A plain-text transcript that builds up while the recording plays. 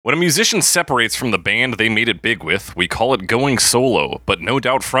When a musician separates from the band they made it big with, we call it going solo, but no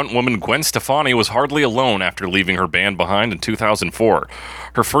doubt frontwoman Gwen Stefani was hardly alone after leaving her band behind in 2004.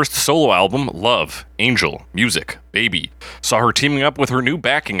 Her first solo album, Love, Angel, Music, Baby, saw her teaming up with her new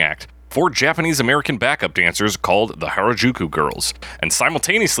backing act, 4 Japanese-American backup dancers called the Harajuku Girls, and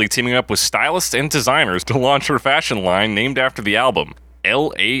simultaneously teaming up with stylists and designers to launch her fashion line named after the album,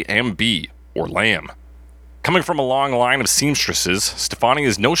 LAMB, or Lamb. Coming from a long line of seamstresses, Stefani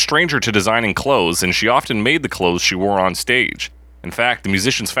is no stranger to designing clothes, and she often made the clothes she wore on stage. In fact, the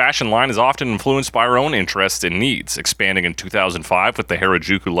musician's fashion line is often influenced by her own interests and needs, expanding in 2005 with the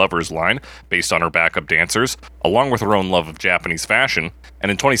Harajuku Lovers line, based on her backup dancers, along with her own love of Japanese fashion.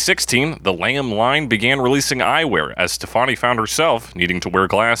 And in 2016, the Lamb line began releasing eyewear, as Stefani found herself needing to wear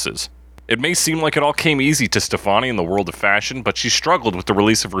glasses. It may seem like it all came easy to Stefani in the world of fashion, but she struggled with the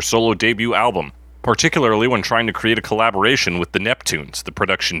release of her solo debut album, particularly when trying to create a collaboration with the Neptunes, the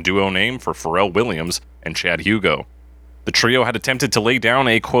production duo name for Pharrell Williams and Chad Hugo. The trio had attempted to lay down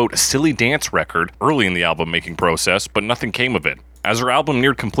a, quote, silly dance record early in the album-making process, but nothing came of it. As her album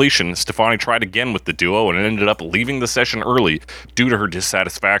neared completion, Stefani tried again with the duo and ended up leaving the session early due to her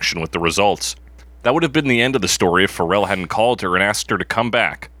dissatisfaction with the results. That would have been the end of the story if Pharrell hadn't called her and asked her to come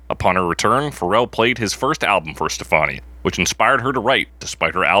back. Upon her return, Pharrell played his first album for Stefani, which inspired her to write,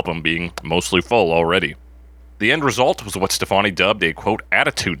 despite her album being mostly full already. The end result was what Stefani dubbed a, quote,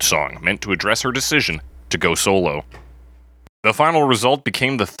 attitude song, meant to address her decision to go solo. The final result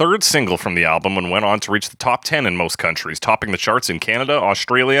became the 3rd single from the album and went on to reach the top 10 in most countries, topping the charts in Canada,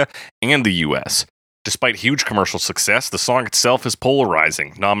 Australia, and the US. Despite huge commercial success, the song itself is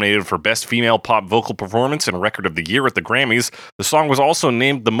polarizing. Nominated for Best Female Pop Vocal Performance and Record of the Year at the Grammys, the song was also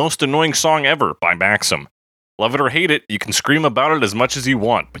named the most annoying song ever by Maxim. Love it or hate it, you can scream about it as much as you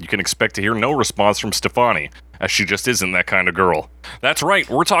want, but you can expect to hear no response from Stefani, as she just isn't that kind of girl. That's right,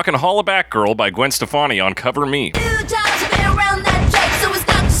 we're talking Holla Back Girl by Gwen Stefani on Cover Me. Around that track, so it's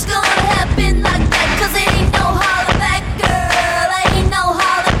not just gonna happen like that, 'cause it ain't no holla back girl, ain't no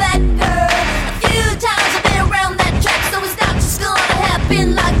holla back girl. A few times I've been around that track, so it's not just gonna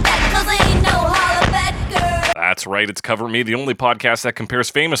happen like that, 'cause ain't no holla back girl. That's right, it's Cover Me, the only podcast that compares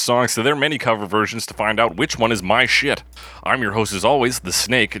famous songs to their many cover versions to find out which one is my shit. I'm your host as always, The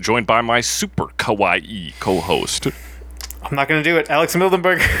Snake, joined by my super kawaii co-host. I'm not gonna do it, Alex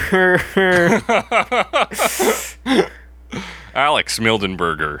Mildenberger. Alex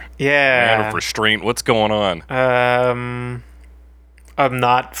Mildenberger. Yeah. Man of restraint. What's going on? I'm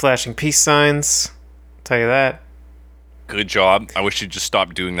not flashing peace signs. I'll tell you that. Good job. I wish you'd just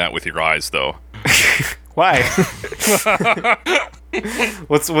stop doing that with your eyes, though. Why?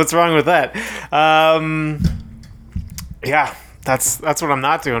 What's wrong with that? Yeah, that's what I'm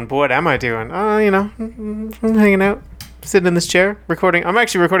not doing. But what am I doing? I'm hanging out, sitting in this chair, recording. I'm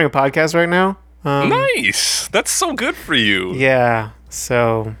actually recording a podcast right now. Nice. That's so good for you. Yeah.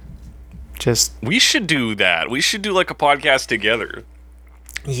 So, just we should do that. We should do like a podcast together.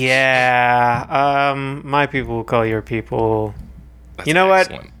 Yeah. My people will call your people. That's you know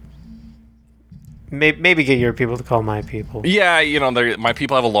excellent. What? Maybe get your people to call my people. Yeah, my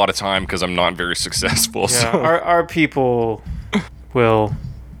people have a lot of time because I'm not very successful. Yeah, So our people will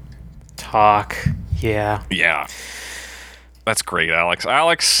talk. Yeah. yeah, that's great, Alex.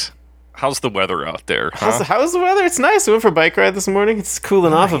 Alex, how's the weather out there? Huh? How's the weather? It's nice. We went for a bike ride this morning. It's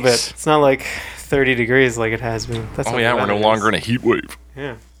cooling off a bit. Nice. It's not like 30 degrees like it has been. That's Oh how yeah, the we're no weather longer is. in a heat wave.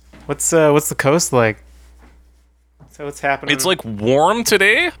 Yeah. What's the coast like? So what's happening? It's like warm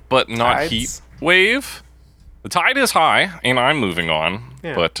today, but not Tides? heat wave. The tide is high, and I'm moving on.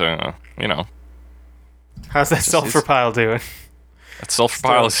 Yeah. But how's that sulfur pile doing? that sulfur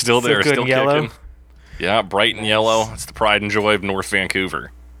pile is still there, good still yellow? kicking. Yeah, bright and yellow. It's the pride and joy of North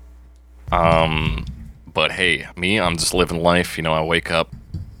Vancouver. But hey, me, I'm just living life. I wake up,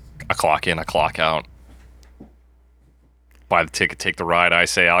 I clock in, I clock out. Buy the ticket, take the ride, I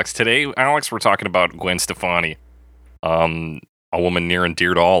say. Today, Alex, we're talking about Gwen Stefani. A woman near and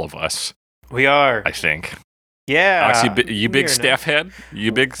dear to all of us, We are. I think. Yeah. Alex, you big We're Steph head?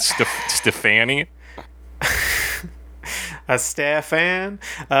 You big Stefani? A Stefan.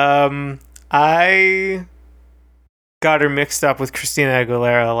 I got her mixed up with Christina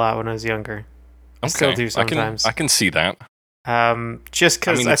Aguilera a lot when I was younger. I still do sometimes. I can see that. Just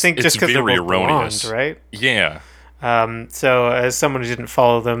because I think it's just because they're very both erroneous. blonde, right? Yeah. So as someone who didn't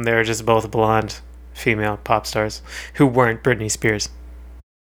follow them, they're just both blonde female pop stars who weren't Britney Spears.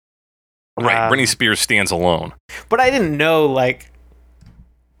 Right. Britney Spears stands alone. But I didn't know, like,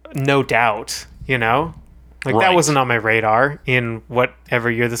 No Doubt, Like, Right. that wasn't on my radar in whatever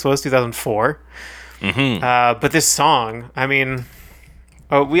year this was, 2004. Mm-hmm. But this song, I mean,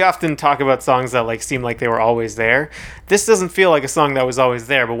 we often talk about songs that like seem like they were always there. This doesn't feel like a song that was always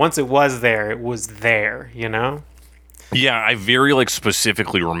there, but once it was there, you know? Yeah, I very like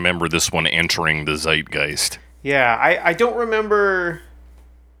specifically remember this one entering the zeitgeist. Yeah, I don't remember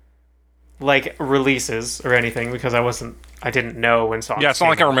like releases or anything because I didn't know when songs. Yeah, it's not came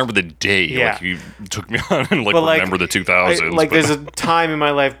like I out. remember the day. Yeah. Like you took me on and like But, like, remember the 2000s. Like but- there's a time in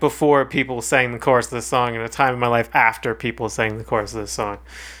my life before people sang the chorus of this song and a time in my life after people sang the chorus of this song.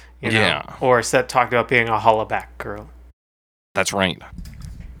 You know? Yeah. Or Set talked about being a hollaback girl. That's right.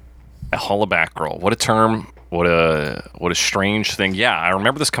 A hollaback girl. What a term. What a strange thing. Yeah, I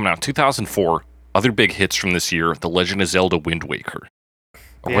remember this coming out 2004. Other big hits from this year: The Legend of Zelda: Wind Waker.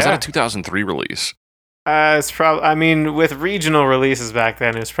 Or was Yeah. that a 2003 release? It's probably. I mean, with regional releases back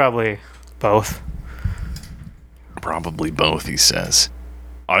then, it's probably both. Probably both, he says.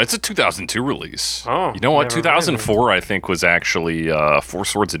 Oh, it's a 2002 release. Oh, You know what? never mind 2004, I think, was actually Four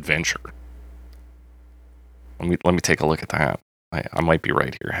Swords Adventure. Let me take a look at that. I might be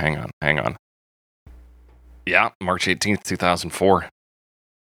right here. Hang on. Yeah, March 18th, 2004.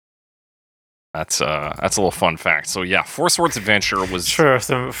 That's a little fun fact. So yeah, Four Swords Adventure was Sure,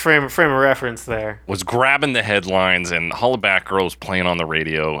 some frame of reference there. was grabbing the headlines, and Hollaback Girl was playing on the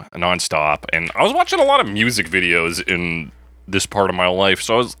radio nonstop. And I was watching a lot of music videos in this part of my life,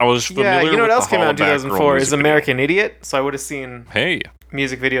 so I was familiar. Yeah, you know what with else the came out in Hollaback Girl 2004 is music video. American Idiot. So I would have seen Hey,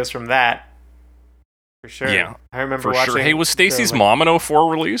 music videos from that for sure. Yeah, I remember for watching. sure. Hey, was Stacy's the, mom an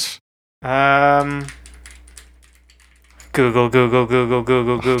 04 release?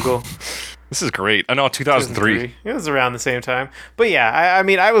 Google. This is great. I know 2003. It was around the same time. But yeah, I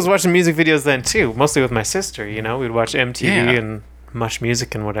mean, I was watching music videos then too, mostly with my sister. You know, we'd watch MTV Yeah. and Much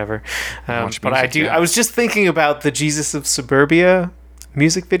Music and whatever. Much but Music, yeah. I was just thinking about the Jesus of Suburbia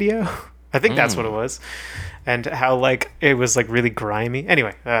music video. I think that's Mm. what it was, and how like it was like really grimy.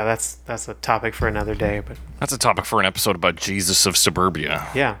 Anyway, that's a topic for another day. But That's a topic for an episode about Jesus of Suburbia.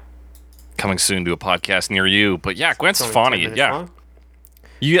 yeah, Coming soon to a podcast near you. But yeah, Gwen it's only 10 Stefani. minutes Yeah. long.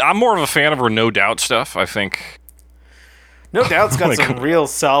 I'm more of a fan of her No Doubt stuff, I think. No Doubt's got Like- some real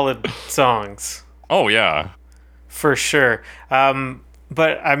solid songs. Oh, yeah. For sure.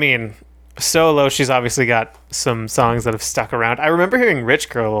 But I mean, solo, she's obviously got some songs that have stuck around. I remember hearing Rich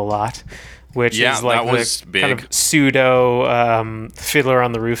Girl a lot, which Yeah, is like that was the kind big. of pseudo Fiddler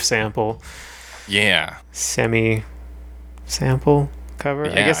on the Roof sample, Yeah. semi sample cover. I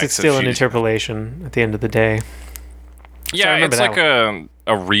Yeah, guess it's except still an she- interpolation at the end of the day. Yeah, remember it's that like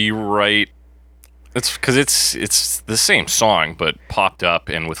a rewrite. It's because it's the same song, but popped up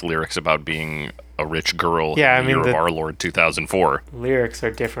and with lyrics about being a rich girl. Yeah, in I the mean, year of the- our Lord 2004. Lyrics are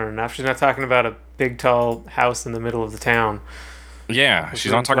different enough. She's not talking about a big, tall house in the middle of the town. Yeah,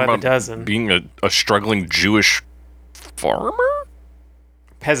 she's room not talking by the about dozen. being a struggling Jewish farmer,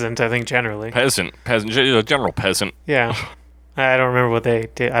 Peasant, I think, generally. peasant, a general peasant. Yeah. I don't remember what they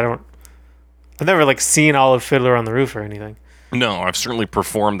did. I've never like seen all of Fiddler on the Roof or anything. No, I've certainly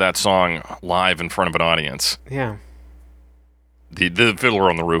performed that song live in front of an audience. Yeah. The Fiddler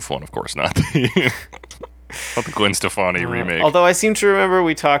on the Roof one, of course, not the not the Gwen Stefani remake. Although I seem to remember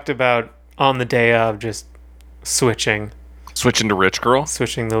we talked about on the day of just switching Switching to Rich Girl,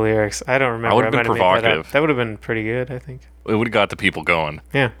 the lyrics. I don't remember. would've been might have made that up. provocative. That would have been pretty good, I think. it would have got the people going.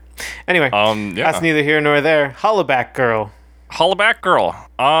 Yeah. Anyway, Yeah. that's neither here nor there. Hollaback Girl. Hollaback Girl.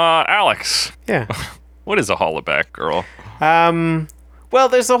 Alex, Yeah. what is a Hollaback Girl? Well,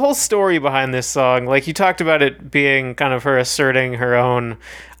 there's a whole story behind this song. Like, you talked about it being kind of her asserting her own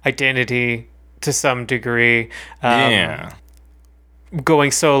identity to some degree. Yeah.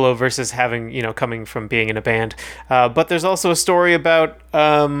 Going solo versus having, coming from being in a band. But there's also a story about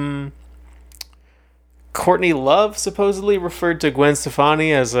Courtney Love supposedly referred to Gwen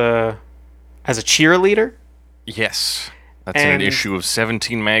Stefani as a cheerleader. Yes. That's in an And- issue of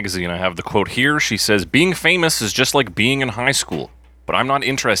 17 magazine. I have the quote here. She says, "Being famous is just like being in high school. But I'm not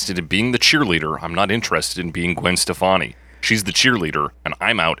interested in being the cheerleader. I'm not interested in being Gwen Stefani. She's the cheerleader, and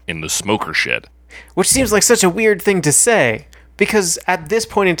I'm out in the smoker shed." Which seems like such a weird thing to say. Because at this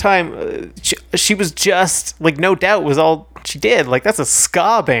point in time, she was just, like, No Doubt was all she did. Like, that's a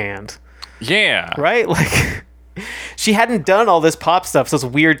ska band, Yeah. right? Like, she hadn't done all this pop stuff, so it's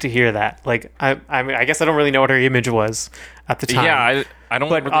weird to hear that. Like, I mean, I guess I don't really know what her image was at the time. Yeah, I don't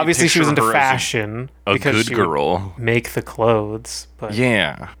but really obviously she was picture into her as fashion a because good she would girl. make the clothes. But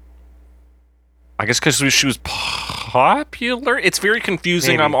Yeah. I guess because she was popular. It's very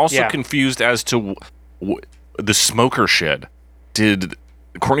confusing. Maybe, I'm also yeah. confused as to the smoker shed. Did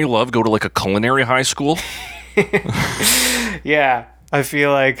Courtney Love go to like a culinary high school? yeah, I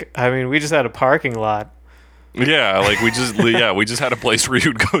feel like, I mean, we just had a parking lot. Yeah, like we just had a place where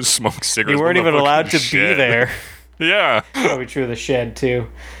you'd go smoke cigarettes. You weren't in the even allowed to fucking be shed. there. Yeah. Probably true of the shed too.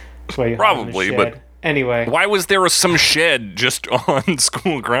 That's why you Probably, hide in the but shed. Anyway, Why was there some shed just on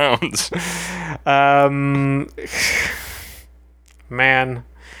school grounds? man,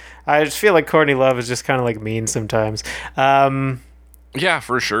 I just feel like Courtney Love is just kind of like mean sometimes. Yeah,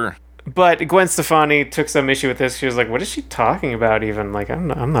 for sure. But Gwen Stefani took some issue with this. She was like, "What is she talking about? Even like, I'm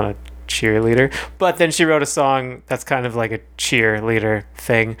not a cheerleader." But then she wrote a song that's kind of like a cheerleader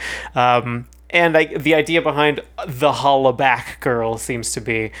thing. And the idea behind the holla back girl seems to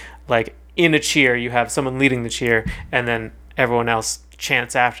be like in a cheer, you have someone leading the cheer, and then everyone else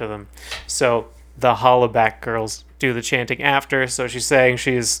chants after them. So the holla back girls do the chanting after. So she's saying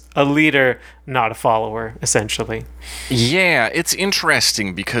she's a leader, not a follower, essentially. Yeah, it's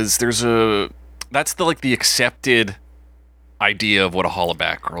interesting because that's the accepted idea of what a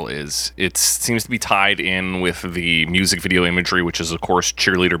hollaback girl is. It seems to be tied in with the music video imagery, which is of course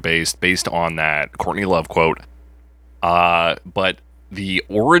cheerleader based on that Courtney Love quote. But the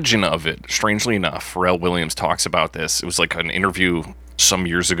origin of it, strangely enough, Pharrell Williams talks about this. It was like an interview some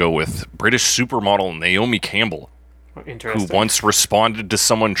years ago with British supermodel Naomi Campbell, who Interesting. once responded to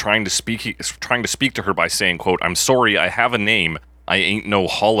someone trying to speak to her by saying, quote, "I'm sorry, I have a name. I ain't no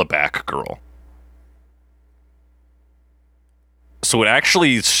hollaback girl." So it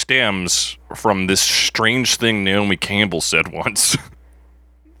actually stems from this strange thing Naomi Campbell said once.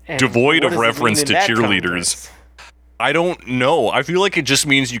 And devoid what of does it reference mean in to that cheerleaders. context? I don't know. I feel like it just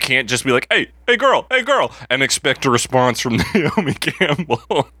means you can't just be like, hey girl, and expect a response from Naomi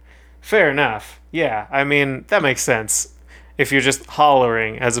Campbell. Fair enough. Yeah, I mean, that makes sense. If you're just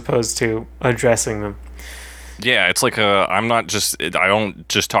hollering as opposed to addressing them. Yeah, it's like I don't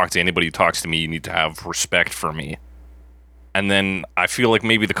just talk to anybody who talks to me. You need to have respect for me. And then I feel like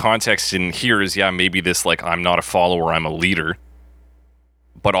maybe the context in here is, maybe this, like, I'm not a follower, I'm a leader.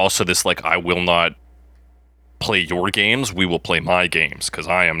 But also this, like, I will not play your games, we will play my games, because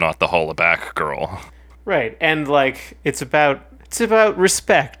I am not the hollaback girl. Right, and like it's about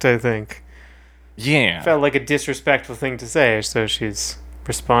respect, I think. Yeah. Felt like a disrespectful thing to say, so she's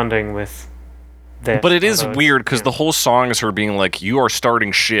responding with this. But it is although it's- weird because yeah. the whole song is her being like, you are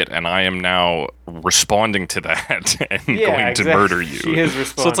starting shit and I am now responding to that and Yeah, going exactly. to murder you. She is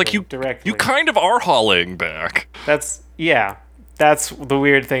So it's like responding directly. you kind of are hollering back. That's the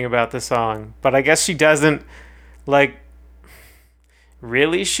weird thing about the song. But I guess she doesn't like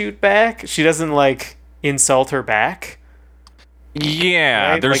really shoot back. She doesn't like insult her back.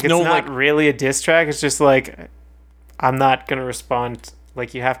 Yeah, Right? there's like, no it's not like really a diss track. It's just like I'm not gonna respond.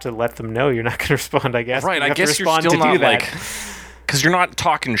 Like you have to let them know you're not gonna respond. I guess. right. You I have to guess you're respond still to do not that. like because you're not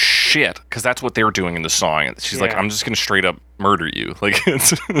talking shit because that's what they're doing in the song. She's like, Yeah. I'm just gonna straight up murder you. Like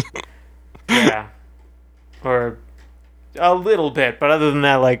it's Yeah. Or a little bit, but other than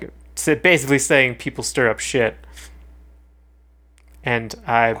that, like basically saying people stir up shit, and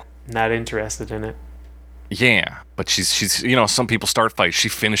I'm not interested in it. yeah. But she's some people start fights, she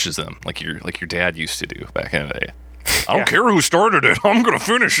finishes them like your dad used to do back in the day. I don't Yeah. care who started it. I'm gonna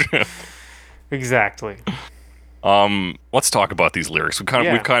finish it. Exactly. Let's talk about these lyrics. We've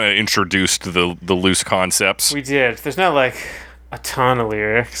kind of introduced the loose concepts. We did. There's not like a ton of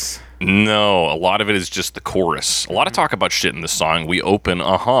lyrics. No, a lot of it is just the chorus. A lot of talk about shit in this song. We open,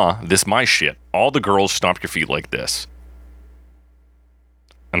 this my shit. All the girls stomp your feet like this.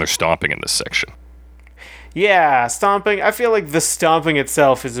 And they're stomping in this section. Yeah, stomping. I feel like the stomping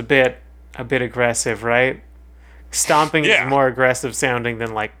itself is a bit aggressive, right? Stomping Yeah. is more aggressive sounding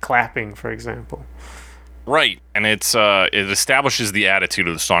than like clapping, for example. Right. And it establishes the attitude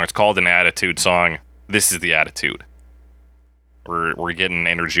of the song. It's called an attitude song. This is the attitude. We're getting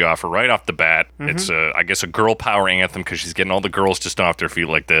energy off her right off the bat. It's I guess a girl power anthem because she's getting all the girls to stomp their feet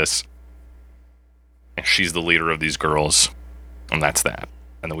like this. And she's the leader of these girls. And that's that.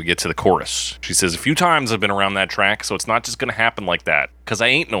 And then we get to the chorus. She says, a few times I've been around that track, so it's not just going to happen like that. Because I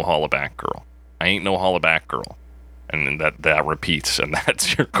ain't no hollaback girl. I ain't no hollaback girl. And then that repeats, and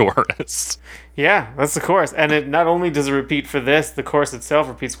that's your chorus. Yeah, that's the chorus. And it not only does it repeat for this, the chorus itself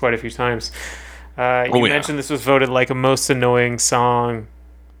repeats quite a few times. You mentioned this was voted like a most annoying song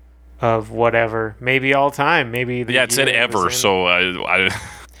of whatever. Maybe all time. Maybe the Yeah, it said year was ever, in. so I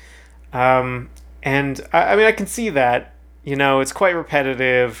And I mean, I can see that. You know, it's quite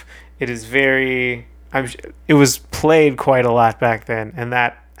repetitive. It is very. It was played quite a lot back then, and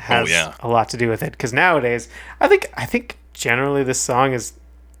that has yeah. a lot to do with it. Because nowadays, I think generally this song is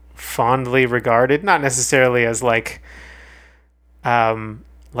fondly regarded, not necessarily as like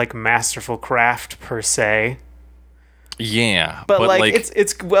masterful craft per se. Yeah, But like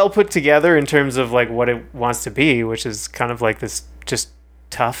it's well put together in terms of like what it wants to be, which is kind of like this just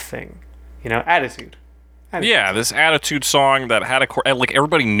tough thing, attitude. yeah, this attitude song that had like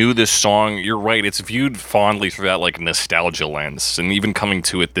everybody knew this song. You're right; it's viewed fondly through that like nostalgia lens. And even coming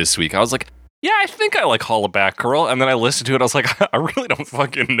to it this week, I was like, yeah, I think I like Holla Back Girl. And then I listened to it, I was like, I really don't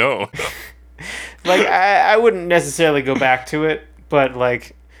fucking know. Like I wouldn't necessarily go back to it, but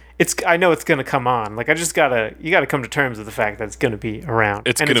like I know it's gonna come on. Like you gotta come to terms with the fact that it's gonna be around.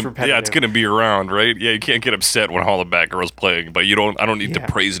 It's repetitive. gonna be around, right? Yeah, you can't get upset when Holla Back Girl's playing, but I don't need to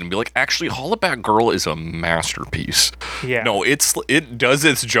praise it and be like, actually, Holla Back Girl is a masterpiece. Yeah. No, it does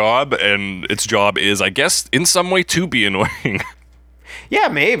its job, and its job is, I guess, in some way to be annoying. Yeah,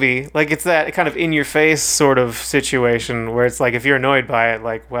 maybe. Like it's that kind of in your face sort of situation where it's like if you're annoyed by it,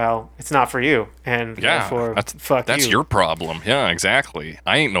 like, well, it's not for you, and therefore, fuck you. That's your problem. Yeah, exactly.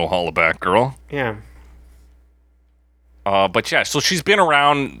 I ain't no Holla Back Girl. Yeah. But yeah, so she's been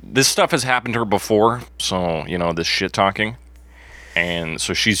around. This stuff has happened to her before, so this shit talking, and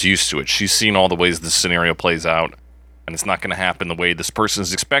so she's used to it. She's seen all the ways this scenario plays out, and it's not going to happen the way this person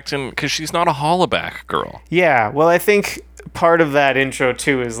is expecting because she's not a Holla Back Girl. Yeah. Well, I think part of that intro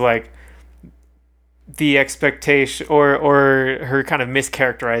too is like the expectation or her kind of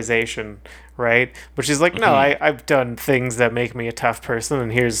mischaracterization, right? Which is like, no, I've done things that make me a tough person,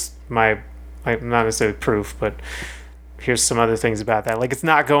 and here's my not necessarily proof, but here's some other things about that. Like it's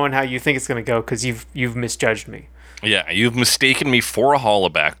not going how you think it's going to go because you've misjudged me. Yeah, you've mistaken me for a Holla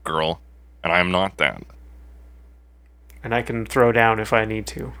Back Girl, and I'm not that. And I can throw down if I need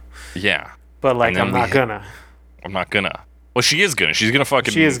to. Yeah. But like I'm not gonna. Well, she is gonna. She's gonna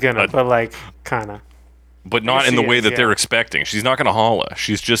fucking. She is gonna, but like, kinda. But not in the way that they're expecting. She's not gonna holla.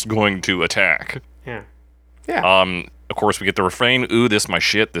 She's just going to attack. Yeah. Yeah. Of course, we get the refrain. Ooh, this my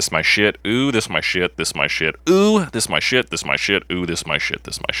shit. This my shit. Ooh, this my shit. This my shit. Ooh, this my shit. This my shit. Ooh, this my shit.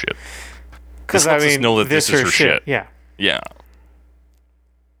 This my shit. Because I mean, know that this is her shit. Yeah. Yeah.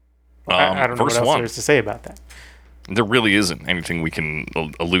 I don't know verse what else one. there's to say about that. There really isn't anything we can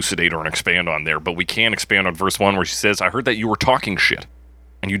elucidate or expand on there, but we can expand on verse 1 where she says, I heard that you were talking shit,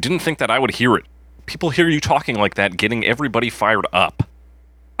 and you didn't think that I would hear it. People hear you talking like that, getting everybody fired up.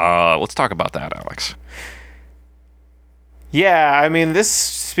 Let's talk about that, Alex. Yeah, I mean, this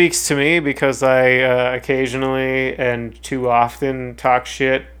speaks to me because I occasionally and too often talk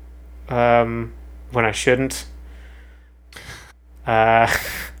shit when I shouldn't.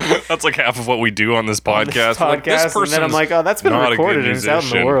 That's like half of what we do on this podcast. Like, this and then I'm like, oh, that's been recorded and it's out in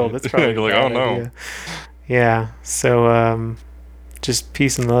the world. That's probably like, oh no. Idea. Yeah. So just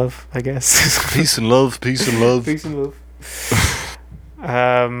peace and love, I guess. Peace and love. Peace and love. Peace and love.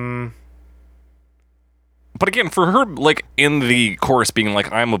 But again, for her, like in the chorus, being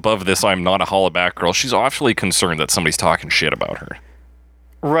like, "I'm above this. I'm not a Holla Back Girl." She's awfully concerned that somebody's talking shit about her.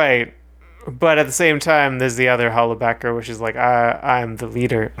 Right. But at the same time, there's the other Holla Back Girl, which is like, I'm the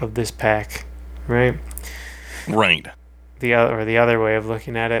leader of this pack, right? Right. The other way of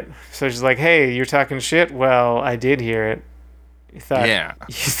looking at it. So she's like, hey, you're talking shit? Well, I did hear it. You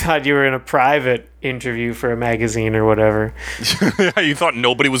thought you were in a private interview for a magazine or whatever. You thought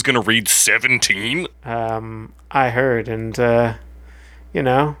nobody was going to read 17? I heard, and,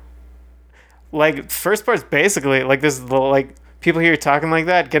 like, first part's basically, like, this is the, like, people hear you talking like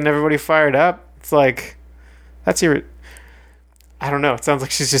that, getting everybody fired up. It's like, I don't know. It sounds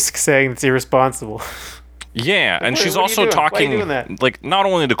like she's just saying it's irresponsible. Yeah, and she's also talking, like, not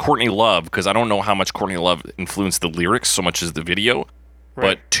only to Courtney Love, because I don't know how much Courtney Love influenced the lyrics so much as the video,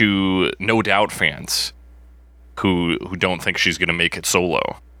 but to No Doubt fans who don't think she's going to make it solo.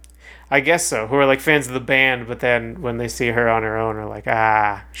 I guess so. Who are, like, fans of the band, but then when they see her on her own are like,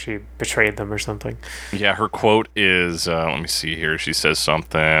 she betrayed them or something. Yeah, her quote is, let me see here, she says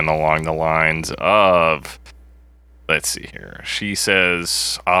something along the lines of... Let's see here. She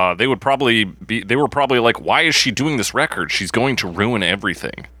says they were probably like, why is she doing this record? She's going to ruin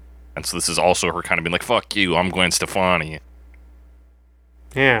everything. And so this is also her kind of being like, fuck you, I'm Gwen Stefani.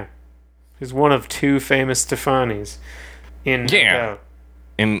 Yeah. She's one of two famous Stefanis in No Doubt.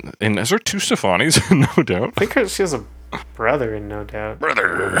 In is there two Stefanis in No Doubt? I think she has a brother in No Doubt.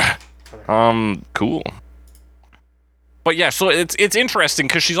 Brother. Cool. But yeah, so it's interesting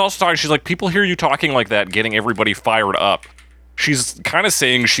because she's also talking, she's like, people hear you talking like that, getting everybody fired up. She's kind of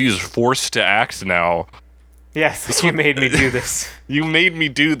saying she's forced to act now. Yes, you made me do this. You made me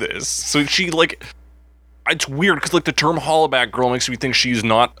do this. So she, like, it's weird because, like, the term Holla Back Girl makes me think she's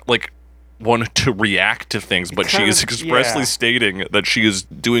not, like, one to react to things, but she is expressly stating that she is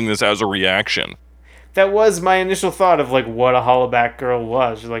doing this as a reaction. that was my initial thought of like what a hollaback girl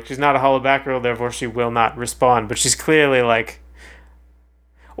was. She's like, she's not a hollaback girl, therefore she will not respond. But she's clearly like,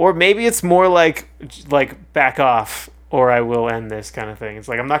 or maybe it's more like back off or I will end this kind of thing. It's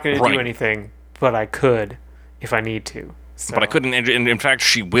like, I'm not going to do anything, but I could if I need to. So. But I couldn't. And in fact,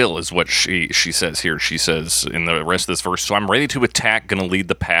 she will is what she says here. She says in the rest of this verse, so I'm ready to attack, gonna lead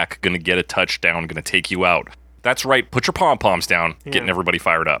the pack, gonna get a touchdown, gonna take you out. That's right. Put your pom-poms down, getting everybody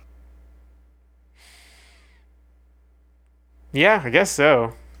fired up. Yeah, I guess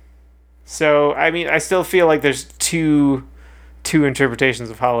so. So, I mean, I still feel like there's two interpretations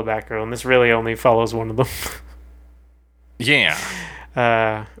of Hollaback Girl, and this really only follows one of them. Yeah.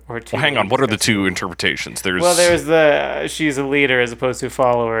 Or two. Well, hang on. What are the two interpretations? There's the she's a leader as opposed to a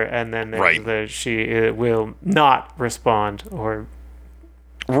follower, and then there's the she will not respond or.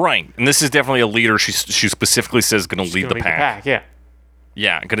 Right, and this is definitely a leader. She specifically says going to lead the pack.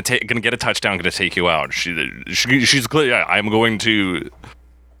 Yeah, gonna get a touchdown, gonna take you out. She's clear. Yeah, I'm going to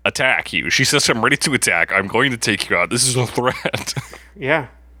attack you. She says, I'm ready to attack. I'm going to take you out. This is a threat. Yeah.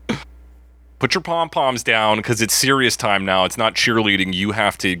 Put your pom-poms down, because it's serious time now. It's not cheerleading. You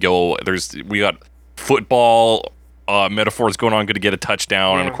have to go. We got football metaphors going on. Going to get a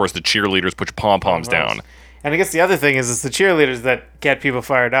touchdown, and of course the cheerleaders put your pom-poms down. And I guess the other thing is it's the cheerleaders that get people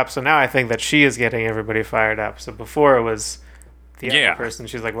fired up. So now I think that she is getting everybody fired up. So before it was the other person.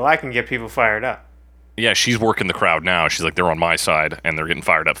 She's like, well, I can get people fired up. Yeah, she's working the crowd now. She's like, they're on my side, and they're getting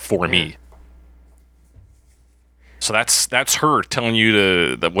fired up for me. So that's her telling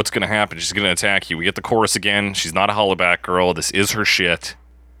you that what's going to happen. She's going to attack you. We get the chorus again. She's not a hollaback girl. This is her shit.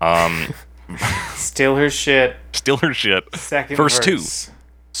 Still her shit. Still her shit. Second verse verse. 2.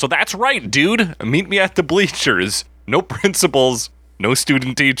 So that's right, dude. Meet me at the bleachers. No principals. No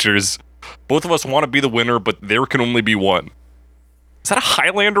student teachers. Both of us want to be the winner, but there can only be one. Is that a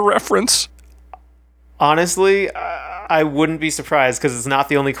Highlander reference? Honestly, I wouldn't be surprised because it's not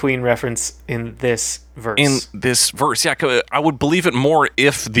the only Queen reference in this verse. Yeah, I would believe it more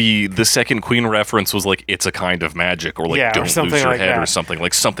if the second Queen reference was like, it's a kind of magic, or like, don't lose your head, or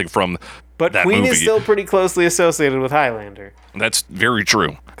something from but that Queen movie. Is still pretty closely associated with Highlander. That's very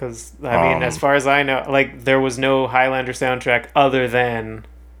true. Because, I mean, as far as I know, like, there was no Highlander soundtrack other than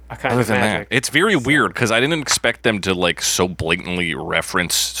a kind of magic. It's very weird, because I didn't expect them to, like, so blatantly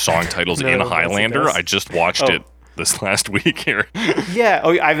reference song titles in Highlander. I just watched it this last week here. Yeah,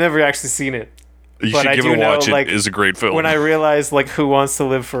 I've never actually seen it. You should give it a watch. It is a great film. When I realized, like, Who Wants to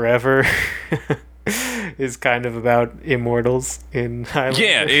Live Forever is kind of about immortals in Highlander.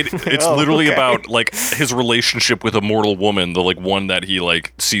 Yeah, it's literally about, like, his relationship with a mortal woman, the, like, one that he,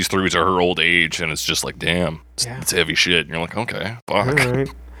 like, sees through to her old age, and it's just like, damn, it's heavy shit. And you're like, okay, fuck. All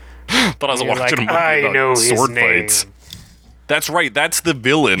right. Thought I was watching a movie about sword fights. That's right, that's the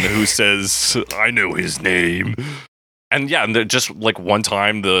villain who says, I know his name. And yeah, and just like one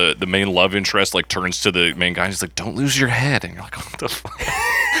time the main love interest like turns to the main guy and he's like, don't lose your head. And you're like, what the fuck?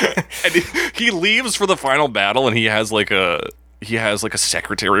 And he leaves for the final battle and he has like a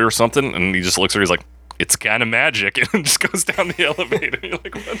secretary or something, and he just looks at her, he's like, it's kind of magic, and just goes down the elevator. You're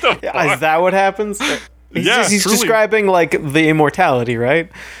like, what the fuck? Is that what happens? He's truly describing like the immortality,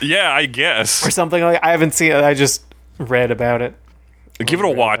 right? Yeah, I guess. Or something like, I haven't seen it, I just read about it. Give it a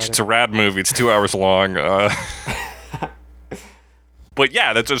watch. It's a rad movie. It's 2 hours long. But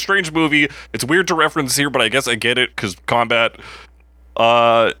yeah, that's a strange movie. It's weird to reference here, but I guess I get it because combat.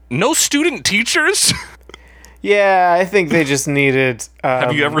 No student teachers? Yeah, I think they just needed...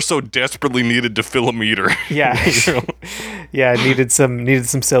 Have you ever so desperately needed to fill a meter? Yeah. Yeah, needed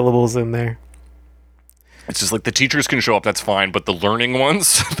some syllables in there. It's just like the teachers can show up, that's fine, but the learning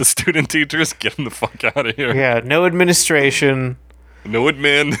ones, the student teachers, get them the fuck out of here. Yeah, no administration. No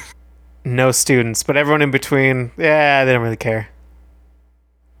admin. No students, but everyone in between, they don't really care.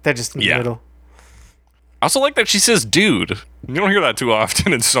 They're just in the middle. I also like that she says dude. You don't hear that too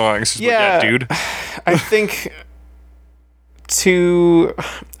often in songs. She's like, yeah, dude. I think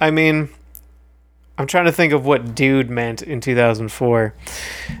I'm trying to think of what dude meant in 2004.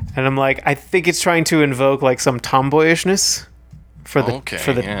 And I'm like, I think it's trying to invoke like some tomboyishness for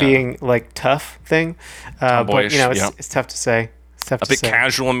the being like tough thing. But you know, it's tough to say. A bit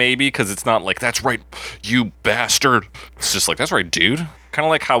casual maybe, because it's not like, that's right, you bastard. It's just like, that's right, dude. Kind of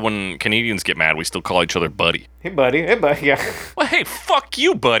like how when Canadians get mad, we still call each other buddy. Hey, buddy, yeah. Well, hey, fuck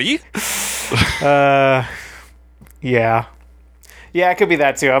you, buddy. Yeah. Yeah, it could be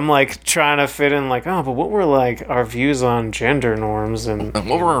that too. I'm like trying to fit in like, but what were like our views on gender norms and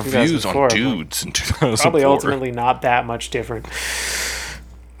what were our views on dudes in 2004? Probably ultimately not that much different.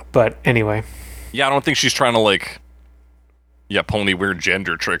 But anyway. Yeah, I don't think she's trying to like, Yeah, pony weird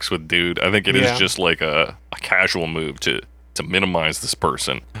gender tricks with dude. I think it is Yeah. just like a casual move to minimize this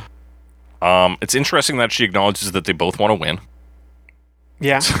person. It's interesting that she acknowledges that they both want to win.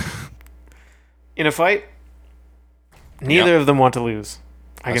 Yeah. In a fight, neither Yeah. of them want to lose.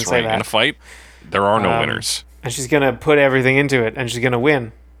 I That's can say right. that. In a fight, there are no Um, winners. And she's gonna put everything into it, and she's gonna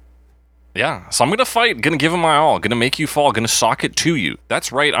win. Yeah, so I'm gonna fight, gonna give it my all, gonna make you fall, gonna sock it to you.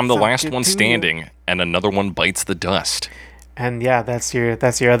 That's right, I'm the Sock last it one to you. standing, and another one bites the dust. And yeah, that's your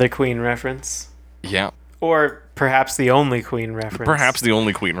other Queen reference, Yeah, or perhaps the only Queen reference. perhaps the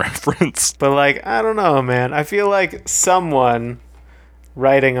only Queen reference. But like, I don't know, man. I feel like someone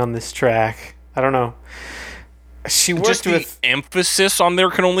writing on this track. I don't know. She worked Just the with. emphasis on there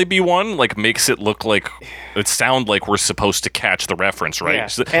can only be one, like makes it look like it sound like we're supposed to catch the reference, right? Yeah,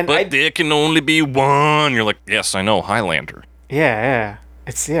 So- and but there can only be one. You're like, yes, I know, Highlander. Yeah.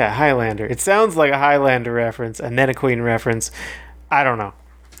 It's Highlander. It sounds like a Highlander reference and then a Queen reference. I don't know.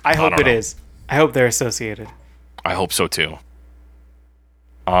 I hope don't it know. is. I hope they're associated. I hope so too.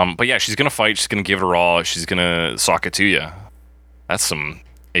 But yeah, she's gonna fight. She's gonna give it her all. She's gonna sock it to you. That's some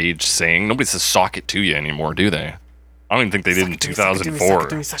age saying. Nobody says sock it to you anymore, do they? I don't even think they did in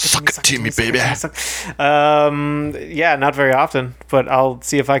 2004. Suck it to me, baby. Yeah, not very often, but I'll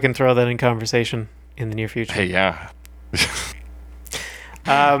see if I can throw that in conversation in the near future. Hey, yeah.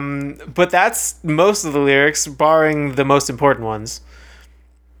 But that's most of the lyrics, barring the most important ones.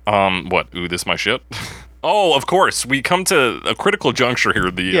 What? Ooh, this my shit. Oh, of course. We come to a critical juncture here.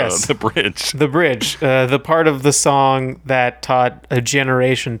 Yes. The bridge. The bridge, the part of the song that taught a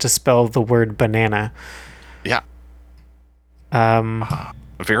generation to spell the word banana. Yeah. Um,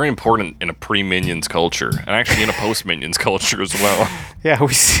 Very important in a pre-Minions culture, and actually in a post-Minions culture as well. yeah,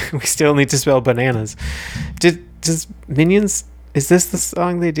 we still need to spell bananas. Does Minions? Is this the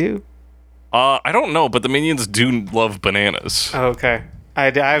song they do? I don't know, but the Minions do love bananas. Oh, okay. I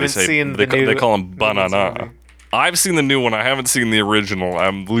haven't seen the new. They call them Minions banana. movie. I've seen the new one. I haven't seen the original.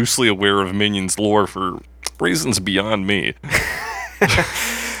 I'm loosely aware of Minions lore for reasons beyond me.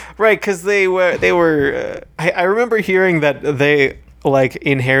 Right, because they were. I remember hearing that they like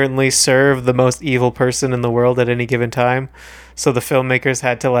inherently serve the most evil person in the world at any given time. So the filmmakers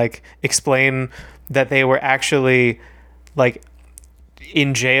had to like explain that they were actually like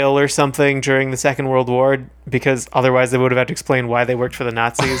in jail or something during the Second World War, because otherwise they would have had to explain why they worked for the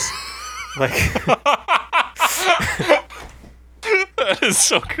Nazis. Like, That is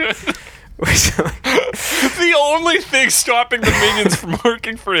so good. The only thing stopping the Minions from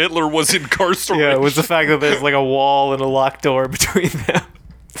working for Hitler was incarceration. yeah, it was the fact that there's like a wall and a locked door between them.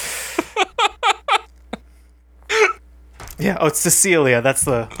 Yeah, oh, it's Cecilia. That's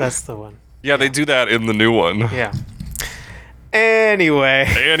the one. Yeah, they do that in the new one. Yeah. Anyway,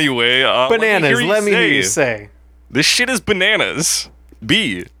 Anyway, bananas. Let me hear you say. This shit is bananas.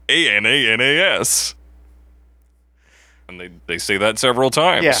 BANANAS. And they say that several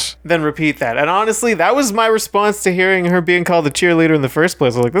times. Yeah, then repeat that. And honestly, that was my response to hearing her being called a cheerleader in the first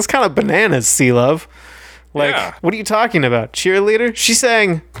place. I was like, this kind of bananas, C-Love. Like, Yeah. what are you talking about? Cheerleader? She's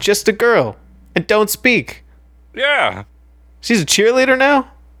saying just a girl and don't speak. Yeah. She's a cheerleader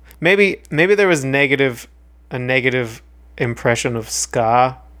now? Maybe there was a negative impression of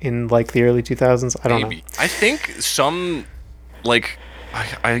ska in like the early 2000s. I don't know. Maybe. I think some, like,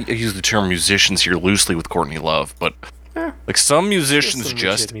 I use the term musicians here loosely with Courtney Love, but like some musicians Some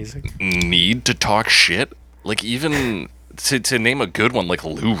just legit music. need to talk shit. Like even to name a good one, like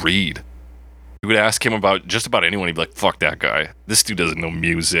Lou Reed. You would ask him about just about anyone, he'd be like, "Fuck that guy. This dude doesn't know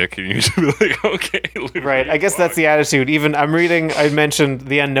music." And you'd be like, "Okay." Lou Right. Reed, I guess that's the attitude. Even I mentioned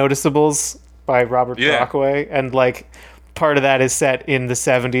The Unnoticeables by Robert Yeah. Brockway, and like part of that is set in the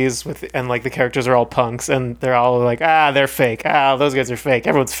 70s and like the characters are all punks and they're all like, they're fake. Those guys are fake.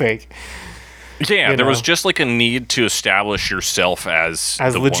 Everyone's fake. Yeah, you there was know. just like a need to establish yourself as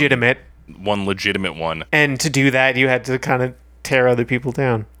the Legitimate. one legitimate one. And to do that, you had to kind of tear other people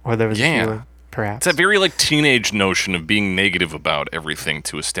down. Or there was a Yeah. feeling, perhaps. It's that very like teenage notion of being negative about everything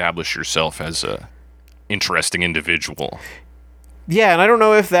to establish yourself as a interesting individual. Yeah, and I don't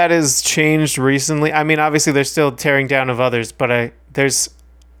know if that has changed recently. I mean, obviously they're still tearing down of others, but there's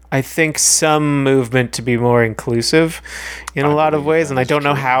I think some movement to be more inclusive in a lot of ways, and I don't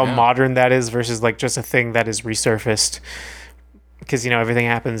know how modern that is versus like just a thing that is resurfaced, because everything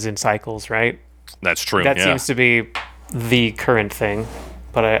happens in cycles, right? That's true. That yeah. seems to be the current thing,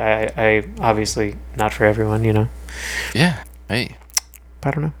 but I obviously not for everyone, Yeah. Hey,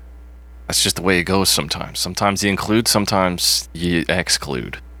 I don't know. that's just the way it goes sometimes. Sometimes you include, sometimes you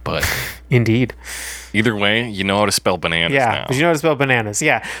exclude. But Indeed. either way, you know how to spell bananas Yeah, now. but you know how to spell bananas.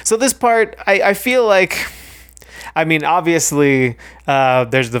 Yeah. So this part, I feel like I mean, obviously,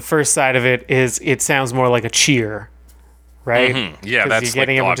 there's the first side of it is it sounds more like a cheer, right? Yeah, 'Cause that's you're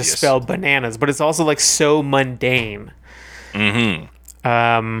getting like him obvious. to spell bananas, but it's also like so mundane.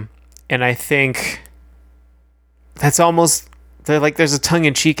 And I think that's almost there's a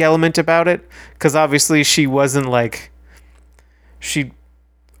tongue-in-cheek element about it, because obviously she wasn't like she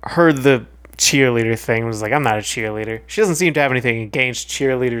heard the cheerleader thing and was like, I'm not a cheerleader. She doesn't seem to have anything against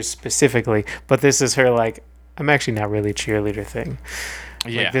cheerleaders specifically, but this is her like, I'm actually not really a cheerleader thing.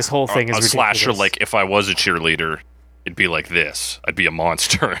 Yeah, this whole thing is a slasher. ridiculous. Like if I was a cheerleader, it'd be like this. I'd be a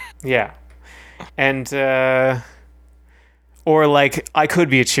monster. Yeah. And or like I could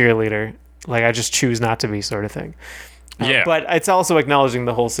be a cheerleader, like I just choose not to be, sort of thing. Yeah, But it's also acknowledging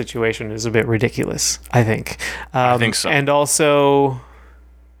the whole situation is a bit ridiculous, I think. I think so. And also,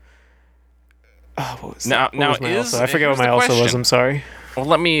 what was Now- that? What now was my is- also? I forget here's what my the also was. question. I'm sorry. Well,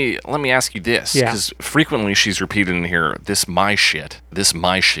 let me ask you this, Yeah. because frequently she's repeated in here, this my shit, this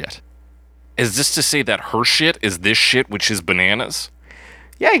my shit. Is this to say that her shit is this shit, which is bananas?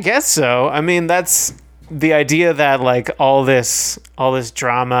 Yeah, I guess so. I mean, that's the idea that like all this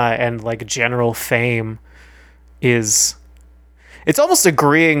drama and like general fame is. It's almost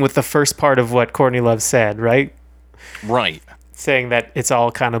agreeing with the first part of what Courtney Love said, right? Right. Saying that it's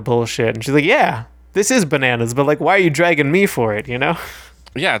all kind of bullshit, and she's like, "Yeah, this is bananas, but like, why are you dragging me for it?" You know?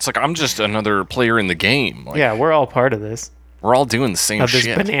 Yeah, it's like I'm just another player in the game. Like, Yeah, we're all part of this. we're all doing the same Of this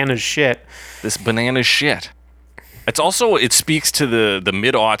shit. bananas shit. This banana shit. It's also, it speaks to the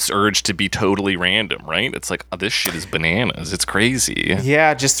mid-aughts urge to be totally random, right? It's like, oh, this shit is bananas. It's crazy.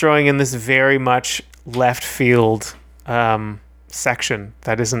 Yeah, just throwing in this very much left field section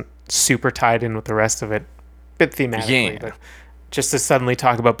that isn't super tied in with the rest of it, bit thematically, Yeah. but just to suddenly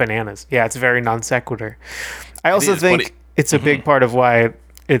talk about bananas. Yeah, it's very non sequitur. I also is, but think it's a big part of why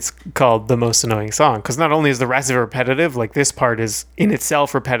it's called the most annoying song, because not only is the rest of it repetitive, like this part is in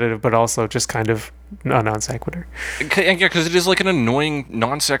itself repetitive, but also just kind of a non sequitur. Yeah, because it is like an annoying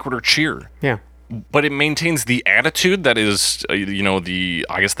non sequitur cheer. Yeah. But it maintains the attitude that is, I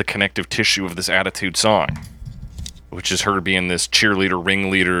guess the connective tissue of this attitude song, which is her being this cheerleader,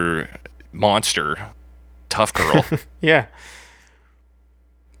 ringleader, monster, tough girl. Yeah.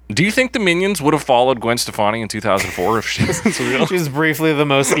 Do you think the Minions would have followed Gwen Stefani in 2004 if she was real? She's briefly the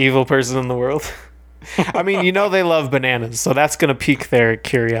most evil person in the world. I mean, they love bananas, so that's going to pique their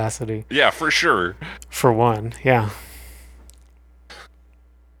curiosity. Yeah, for sure. For one, yeah.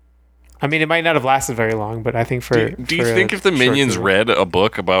 I mean, it might not have lasted very long, but I think Do you think if the Minions read a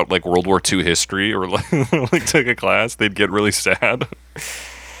book about like World War II history or like took a class, they'd get really sad?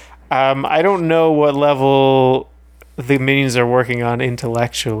 I don't know what level the Minions are working on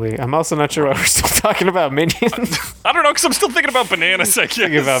intellectually. I'm also not sure why we're still talking about Minions. I don't know, because I'm still thinking about bananas, I guess.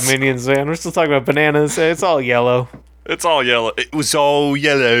 Thinking about Minions, man. We're still talking about bananas. It's all yellow. It's all yellow. It was all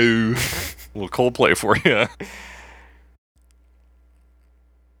yellow. A little Coldplay for you.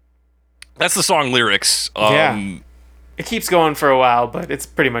 That's the song lyrics. Yeah. It keeps going for a while, but it's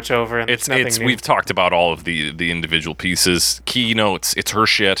pretty much over. And It's nothing new. we've talked about all of the individual pieces. Keynotes. It's her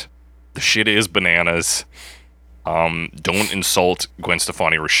shit. The shit is bananas. Don't insult Gwen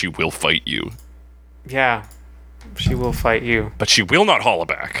Stefani or she will fight you. Yeah, she will fight you. But she will not holla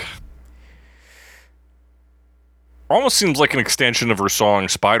back. Almost seems like an extension of her song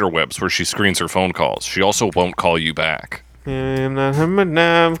Spiderwebs, where she screens her phone calls. She also won't call you back. I'm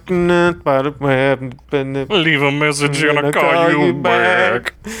not by the web, but Leave a message and I'll call you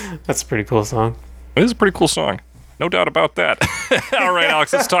back. That's a pretty cool song. It is a pretty cool song. No doubt about that. All right,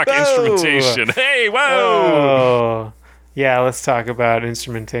 Alex, let's talk instrumentation. Hey, whoa! Oh, yeah. Let's talk about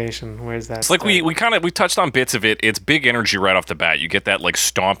instrumentation. Where's that? It's like we touched on bits of it. It's big energy right off the bat. You get that like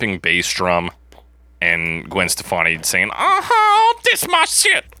stomping bass drum and Gwen Stefani saying, this my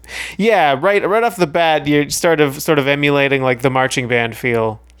shit. Yeah, right off the bat, you're sort of emulating like the marching band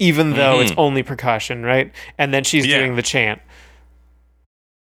feel, even though it's only percussion, right? And then she's doing the chant.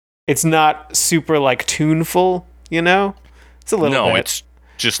 It's not super like tuneful, It's a little bit. No, it's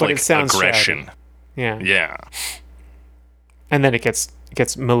just but like it sounds aggression. shouty. Yeah. Yeah. And then it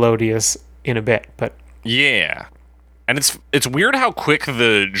gets melodious in a bit, but Yeah. And it's weird how quick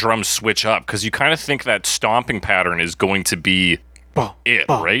the drums switch up, because you kind of think that stomping pattern is going to be it,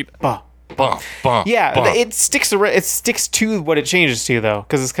 right? bah. Bump, bump, Yeah, bump. it sticks to what it changes to though,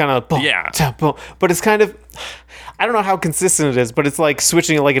 because it's kind of but it's kind of, I don't know how consistent it is, but it's like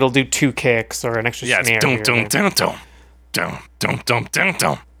switching it, like it'll do two kicks or an extra Yeah, snare. it's dum here dum or there. dum dum dum dum dum dum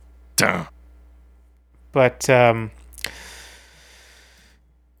dum dum. But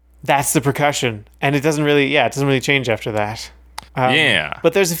that's the percussion, and it doesn't really change after that. Yeah.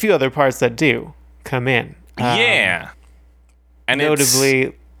 But there's a few other parts that do come in, Yeah. And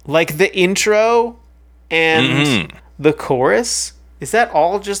Notably, like the intro and the chorus. Is that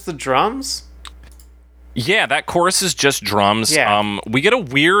all just the drums? Yeah, that chorus is just drums. Yeah. We get a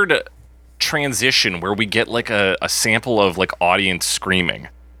weird transition where we get like a sample of like audience screaming.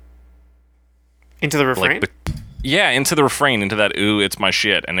 Into the refrain? Yeah, into the refrain, into that "ooh, it's my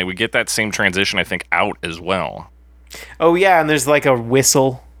shit," and then we get that same transition, I think, out as well. Oh, yeah, and there's like a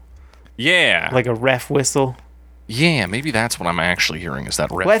whistle, Yeah, like a ref whistle. yeah, maybe that's what I'm actually hearing is that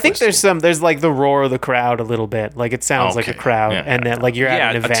ref Well, I think whistle. there's like the roar of the crowd a little bit. Like it sounds like a Okay, crowd, yeah. and then like you're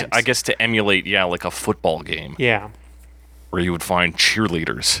at an event. I guess to emulate, like a football game Yeah. where you would find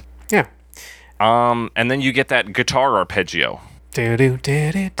cheerleaders. Yeah. And then you get that guitar arpeggio. Do-do,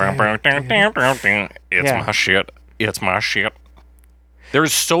 do-do, do-do. It's Yeah. my shit. It's my shit.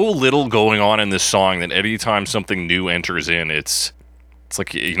 There's so little going on in this song that anytime something new enters in, it's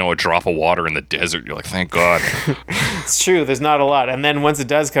like, a drop of water in the desert. You're like, thank God. It's true. There's not a lot, and then once it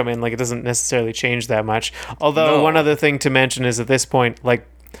does come in, like it doesn't necessarily change that much. Although No. one other thing to mention is at this point, like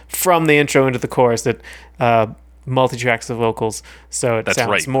from the intro into the chorus, that multi-tracks the vocals, so it That's sounds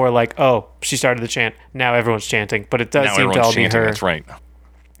right. more like, oh, she started the chant. Now everyone's chanting, but it does Now seem to everyone's all be chanting. her. That's right.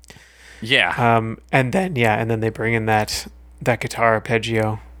 Yeah. And then they bring in that guitar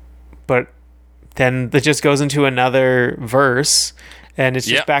arpeggio, but then it just goes into another verse, and it's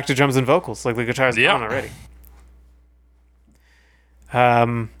just Yep. back to drums and vocals. Like the guitar's Yep. gone already.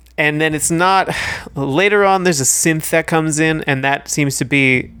 And then it's not later on. There's a synth that comes in, and that seems to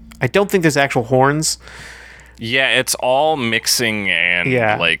be. I don't think there's actual horns. Yeah, it's all mixing and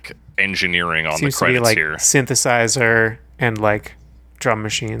Yeah. like engineering on Seems the to be credits like here. synthesizer and like drum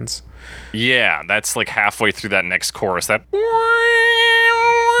machines. Yeah, that's like halfway through that next chorus. That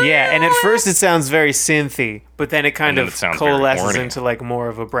Yeah, and at first it sounds very synthy, but then it kind And then of it sounds very coalesces horny. into like more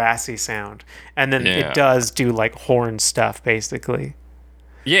of a brassy sound. And then Yeah. it does do like horn stuff basically.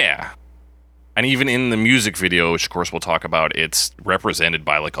 Yeah. And even in the music video, which of course we'll talk about, it's represented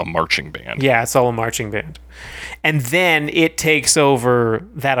by like a marching band. Yeah, it's all a marching band. And then it takes over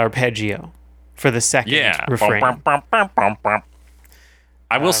that arpeggio for the second Yeah. refrain.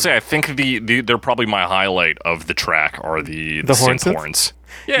 I will say, I think they're probably my highlight of the track are the horn synth synth? horns.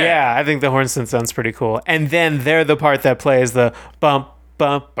 Yeah, I think the horn synth sounds pretty cool. And then they're the part that plays the bump,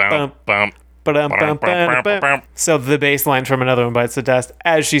 bump, bump, Bump, bump. ba-dum, bum, ba-dum, bum. So the bass line from Another One Bites the Dust,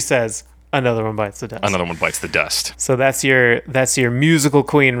 as she says, Another One Bites the Dust. Another one bites the dust. So that's your musical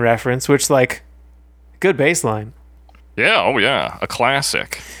queen reference, which like good bass line. Yeah, oh yeah, a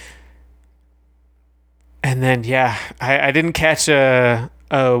classic. And then I didn't catch a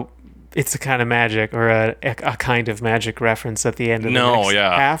it's a kind of magic or a kind of magic reference at the end of the No, next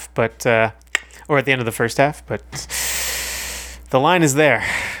yeah. half, but or at the end of the first half, but the line is there.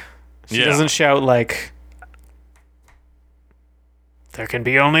 She Yeah. doesn't shout like there can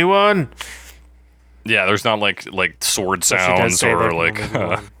be only one. Yeah, there's not like sword But she does sounds say there or can like only be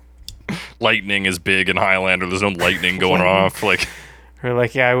one. lightning is big in Highlander. There's no lightning going off. Like, Or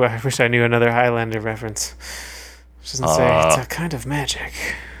like, yeah, I wish I knew another Highlander reference. She doesn't say it's a kind of magic.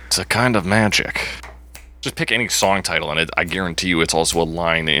 it's a kind of magic. Just pick any song title, and I guarantee you it's also a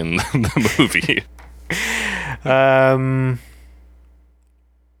line in the movie.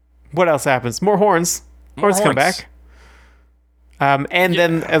 What else happens? More horns. Horns come horns. back. And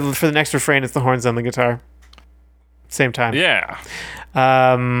then for the next refrain, it's the horns on the guitar. Same time. Yeah.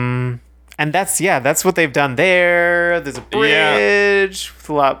 And that's what they've done there. There's a bridge with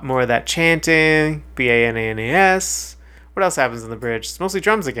a lot more of that chanting. Banas. What else happens in the bridge? It's mostly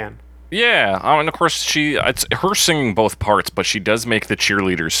drums again. Yeah, and of course it's her singing both parts, but she does make the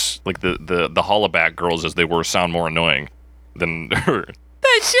cheerleaders, like the hollaback girls as they were, sound more annoying than her.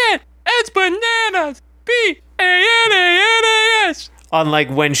 That shit, it's bananas. Bananas.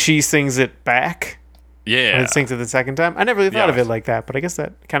 Unlike when she sings it back. Yeah. When it sings it the second time. I never really thought of Yeah. it like that, but I guess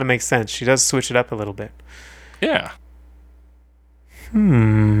that kind of makes sense. She does switch it up a little bit. Yeah.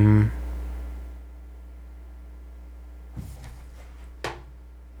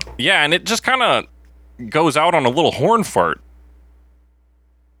 Yeah, and it just kind of goes out on a little horn fart.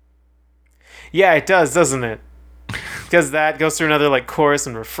 Yeah, it does, doesn't it? Because that goes through another like chorus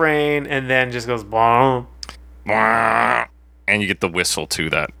and refrain, and then just goes boom. And you get the whistle too,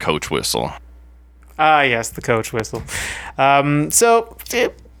 that coach whistle. Ah, yes, the coach whistle.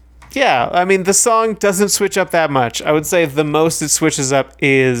 Yeah, I mean, the song doesn't switch up that much. I would say the most it switches up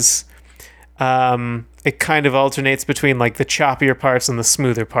is it kind of alternates between like the choppier parts and the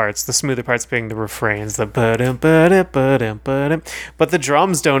smoother parts. The smoother parts being the refrains, the ba-dum, ba-dum, ba-dum, ba-dum. But the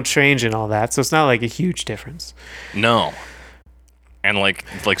drums don't change in all that, so it's not like a huge difference. No. And like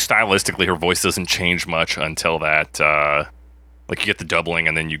stylistically, her voice doesn't change much until that. Like you get the doubling,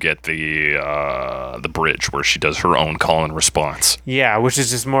 and then you get the bridge where she does her own call and response. Yeah, which is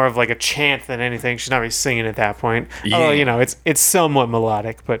just more of like a chant than anything. She's not really singing at that point. Yeah. Although, you know, it's somewhat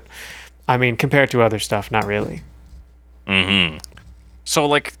melodic, but I mean, compared to other stuff, not really. Mm-hmm. So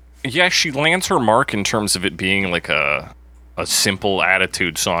like, yeah, she lands her mark in terms of it being like a simple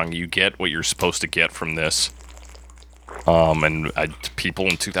attitude song. You get what you're supposed to get from this. And people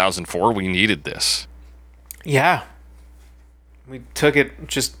in 2004, we needed this. Yeah. We took it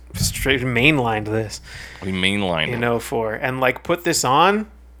just straight mainlined this. We mainlined it. In 04. And like put this on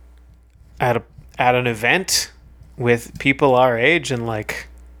at an event with people our age, and like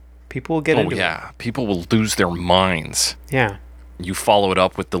people will get into it. People will lose their minds. Yeah. You follow it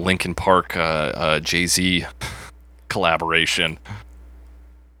up with the Linkin Park Jay-Z collaboration.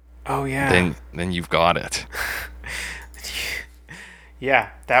 Oh yeah. Then you've got it.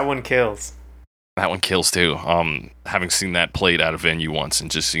 Yeah, that one kills. That one kills too. Having seen that played at a venue once and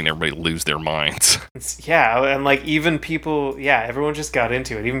just seeing everybody lose their minds. Yeah, and like even people, everyone just got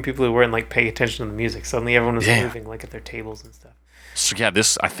into it. Even people who weren't like paying attention to the music, suddenly everyone was moving like at their tables and stuff. So yeah,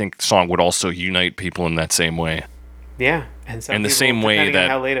 this I think song would also unite people in that same way. Yeah, and some in the people, same way depending that on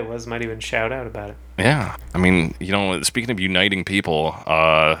how late it was, might even shout out about it. Yeah, I mean, you know, speaking of uniting people,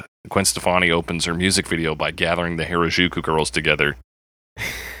 Gwen Stefani opens her music video by gathering the Harajuku girls together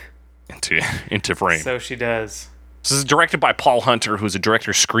into frame. So she does. This is directed by Paul Hunter, who's a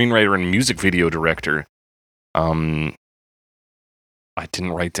director, screenwriter, and music video director. I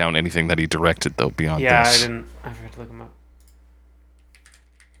didn't write down anything that he directed though beyond this. Yeah, I didn't. I forgot to look him up.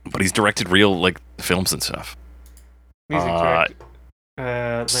 But he's directed real like films and stuff. Music director.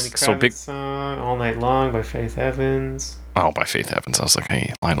 Lenny Kravitz so big song, All Night Long by Faith Evans. Oh, by Faith Evans. I was like,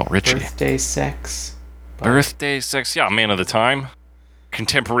 hey, Lionel Richie. Birthday Sex. Birthday Sex. Yeah, man of the time.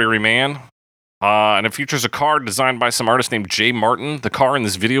 Contemporary man. And it features a car designed by some artist named Jay Martin. The car in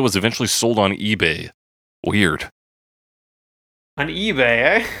this video was eventually sold on eBay. Weird. On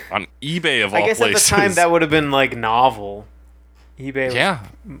eBay, eh? On eBay of all places. I guess at the time that would have been like novel. eBay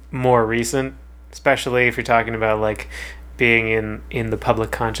was more recent, especially if you're talking about like being in the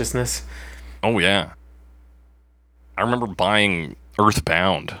public consciousness. Oh yeah. I remember buying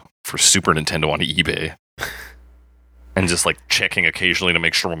Earthbound for Super Nintendo on eBay. And just like checking occasionally to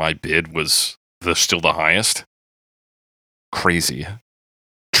make sure my bid was still the highest. Crazy.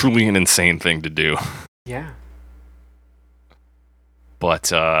 Truly an insane thing to do. Yeah. But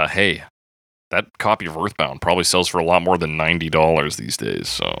hey, that copy of Earthbound probably sells for a lot more than $90 these days.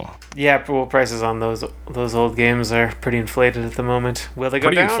 So yeah, well, prices on those old games are pretty inflated at the moment. Will they go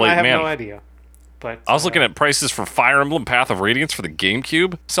pretty down? Inflated, I have man. no idea. But I was looking at prices for Fire Emblem Path of Radiance for the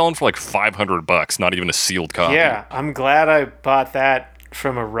GameCube, selling for like $500, not even a sealed copy. Yeah, I'm glad I bought that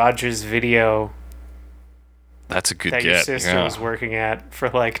from a Rogers Video. That's a good that get. Your sister was working at for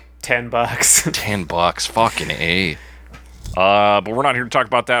like $10. $10, fucking A. But we're not here to talk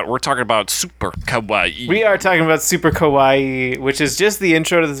about that. We're talking about Super Kawaii. We are talking about Super Kawaii, which is just the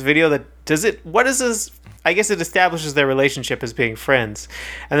intro to this video that does it. What is this? I guess it establishes their relationship as being friends.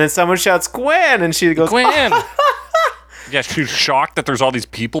 And then someone shouts, Gwen! And she goes, Gwen! Yeah, she's shocked that there's all these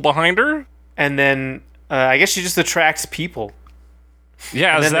people behind her. And then I guess she just attracts people.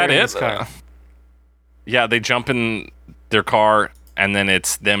 Yeah, is that it? Yeah, they jump in their car, and then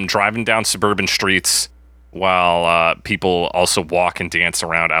it's them driving down suburban streets while people also walk and dance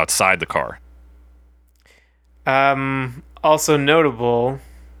around outside the car. Also notable...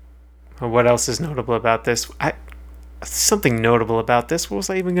 What else is notable about this? Something notable about this. What was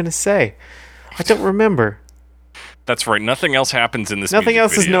I even going to say? I don't remember. That's right. Nothing else happens in this Nothing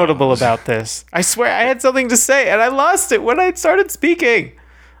else video. is notable about this. I swear I had something to say, and I lost it when I started speaking.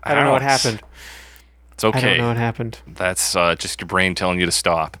 I don't know what happened. It's okay. I don't know what happened. That's just your brain telling you to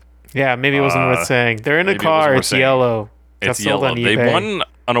stop. Yeah, maybe it wasn't worth saying. They're in a car. It's yellow. It's yellow. They won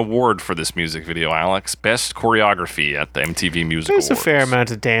an award for this music video, Alex. Best choreography at the MTV Music Awards. There's a fair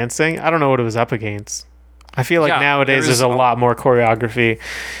amount of dancing. I don't know what it was up against. I feel like nowadays there's a lot more choreography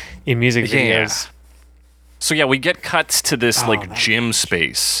in music videos. So yeah, we get cuts to this gym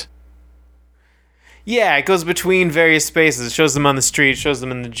space. Yeah, it goes between various spaces. It shows them on the street, shows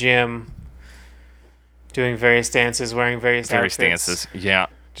them in the gym, doing various dances, wearing various outfits. Dances, yeah.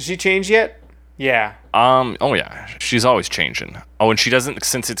 Does she change yet? Yeah. Oh yeah. She's always changing. Oh, and she doesn't,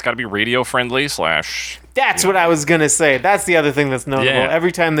 since it's got to be radio friendly / That's what I was gonna say. That's the other thing that's notable. Yeah.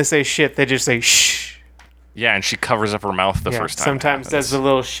 Every time they say shit, they just say shh. Yeah, and she covers up her mouth the first time. Sometimes does the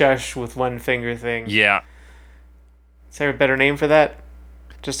little shush with one finger thing. Yeah. Is there a better name for that?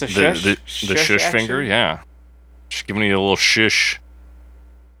 Just a shush? The shush finger, yeah. She's giving you a little shush.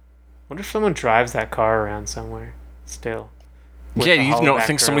 wonder if someone drives that car around somewhere still. with Yeah, the you don't Hollaback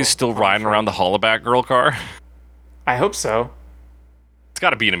think somebody's Girl still on riding front. around the Hollaback Girl car? I hope so. It's got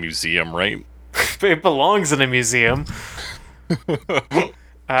to be in a museum, right? It belongs in a museum.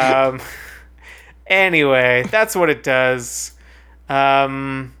 um. Anyway, that's what it does.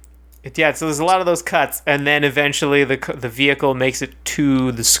 Yeah, so there's a lot of those cuts, and then eventually the vehicle makes it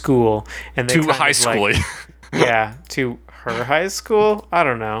to the school, and they To kind high of, school. like, yeah, to her high school. I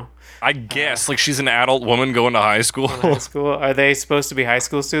don't know. I guess, like, she's an adult woman going to high school. High school. Are they supposed to be high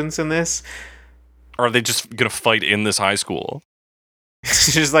school students in this? Or are they just going to fight in this high school?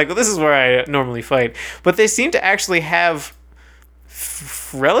 She's like, well, this is where I normally fight. But they seem to actually have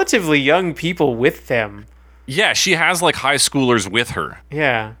relatively young people with them. Yeah, she has, like, high schoolers with her.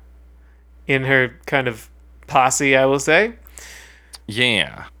 Yeah. In her kind of posse, I will say.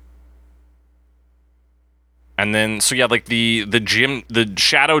 Yeah. And then, so yeah, like the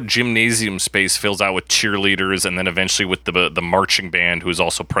shadowed gymnasium space fills out with cheerleaders, and then eventually with the marching band, who is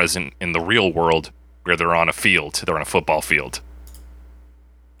also present in the real world, where they're on a field. They're on a football field.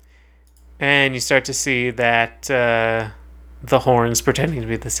 And you start to see that the horns pretending to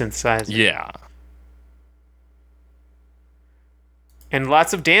be the synthesizer. Yeah. And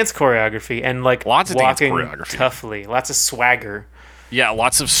lots of dance choreography and like Lots of dance walking choreography. toughly. Lots of swagger. Yeah,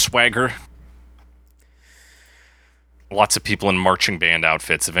 lots of swagger. Lots of people in marching band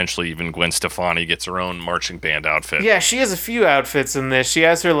outfits. Eventually, even Gwen Stefani gets her own marching band outfit. Yeah, she has a few outfits in this. She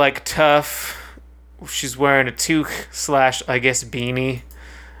has her like tough. She's wearing a toque / I guess beanie.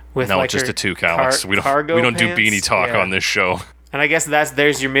 With No, like just her a toque, Alex. We cargo don't do pants. beanie talk Yeah. on this show. And I guess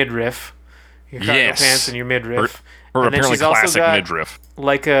there's your midriff. Your cargo Yes. pants and your midriff. Her And then apparently she's also classic got midriff.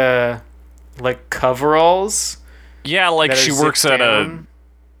 like coveralls. Yeah, like that are she works zipped at down,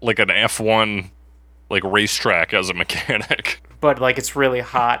 an F1 like racetrack as a mechanic. but like it's really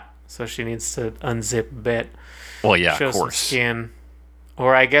hot, so she needs to unzip a bit. Well, yeah, Show of some course. skin.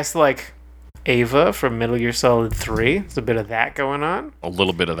 Or I guess like Ava from Metal Gear Solid 3. There's a bit of that going on. A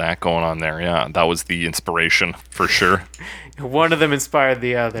little bit of that going on there. Yeah, that was the inspiration for sure. One of them inspired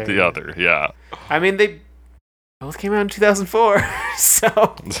the other. The other, yeah. I mean, they both came out in 2004, so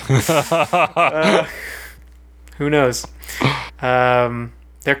who knows?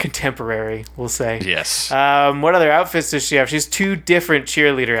 They're contemporary, we'll say. Yes. What other outfits does she have? She has two different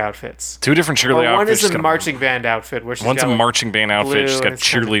cheerleader outfits. Two different cheerleader Well, one outfits. is She's a got marching band outfit where she's One's got a like, marching band outfit. She's blue got a and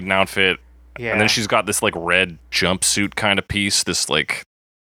it's kind of- cheerleading outfit. yeah. And then she's got this like red jumpsuit kind of piece, this like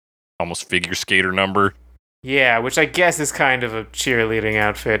almost figure skater number. Yeah, which I guess is kind of a cheerleading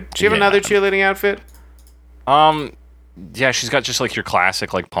outfit. Do you have Yeah. another cheerleading outfit? Yeah, she's got just like your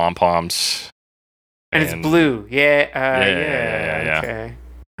classic like pom poms. And it's blue. Yeah, yeah. Okay.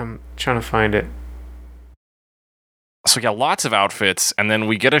 I'm trying to find it. So yeah, lots of outfits, and then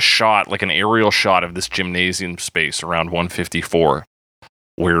we get a shot, like an aerial shot of this gymnasium space around 154,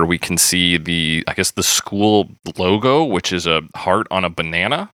 where we can see the school logo, which is a heart on a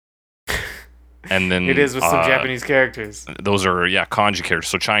banana. And then It is with some Japanese characters. Those are kanji characters,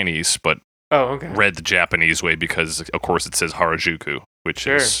 so Chinese, but Oh, okay. read the Japanese way because of course it says Harajuku, which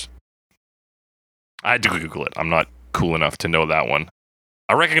Sure. is. I had to Google it. I'm not cool enough to know that one.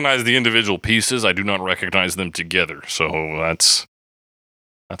 I recognize the individual pieces. I do not recognize them together. So that's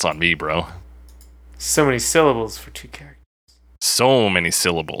on me, bro. So many syllables for two characters. So many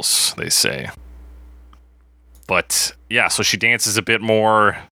syllables, they say. But yeah, so she dances a bit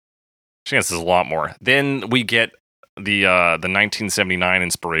more. She dances a lot more. Then we get the 1979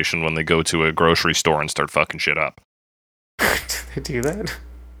 inspiration when they go to a grocery store and start fucking shit up. Do they do that?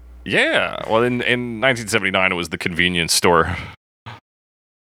 Yeah. Well, in 1979, it was the convenience store.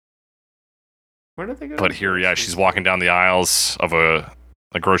 Where did they go? But here, yeah, she's walking down the aisles of a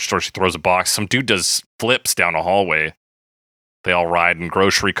grocery store. She throws a box. Some dude does flips down a hallway. They all ride in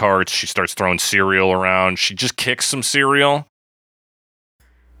grocery carts. She starts throwing cereal around. She just kicks some cereal.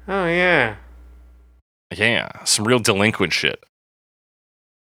 Oh, yeah. Yeah, some real delinquent shit.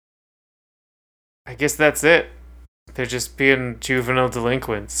 I guess that's it. They're just being juvenile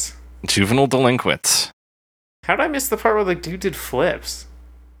delinquents. Juvenile delinquents. How did I miss the part where the dude did flips?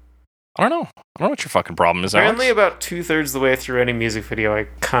 I don't know. I don't know what your fucking problem is, Apparently, Alex. about 2/3 the way through any music video, I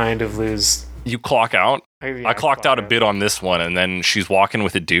kind of lose. You clock out. I I clocked out a bit on this one, and then she's walking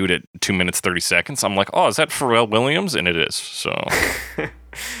with a dude at 2 minutes 30 seconds. I'm like, oh, is that Pharrell Williams? And it is. So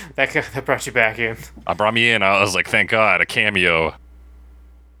that brought you back in I brought me in. I was like, thank God, a cameo.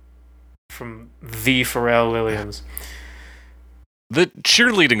 from the Pharrell Williams. The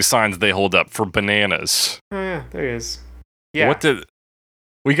cheerleading signs they hold up for bananas. Oh yeah, there he is. Yeah. What did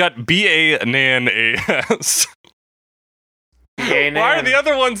we got? BANANAS. Why are the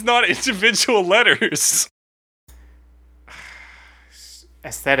other ones not individual letters?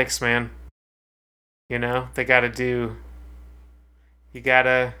 Aesthetics, man. You know, they gotta do. You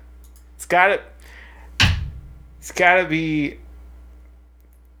gotta. It's gotta be.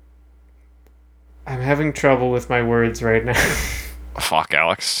 I'm having trouble with my words right now. Fuck,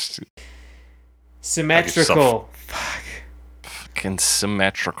 Alex. Symmetrical. Fucking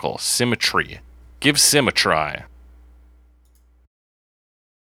symmetrical. Symmetry. Give Sim a try.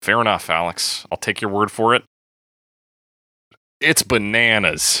 Fair enough, Alex. I'll take your word for it. It's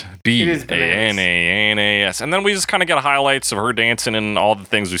bananas. Bananas. And then we just kind of get highlights of her dancing and all the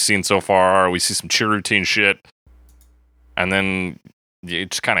things we've seen so far. We see some cheer routine shit. And then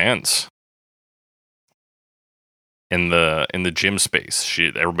it just kind of ends. In the gym space,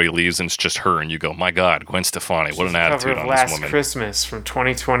 everybody leaves and it's just her, and you go, "My God, Gwen Stefani, what an attitude on this woman." Last Christmas from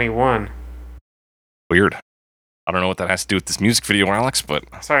 2021. Weird. I don't know what that has to do with this music video, Alex, but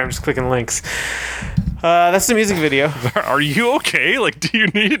Sorry, I'm just clicking links. That's the music video. Are you okay? Like, do you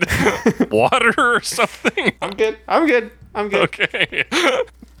need water or something? I'm good. Okay.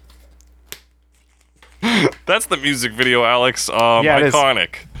 That's the music video, Alex. Yeah, it is.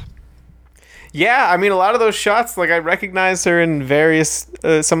 Iconic. Yeah, I mean, a lot of those shots, like, I recognize her in various,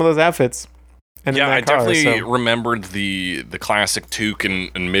 some of those outfits. And Yeah, in that I car, definitely so. remembered the classic toque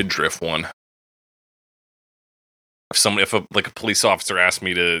and midriff one. If a police officer asked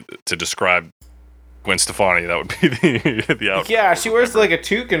me to describe Gwen Stefani, that would be the outfit. Yeah, she wears, like, a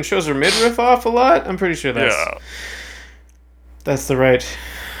toque and shows her midriff off a lot. I'm pretty sure that's the right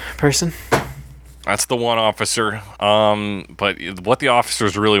person. That's the one officer. But what the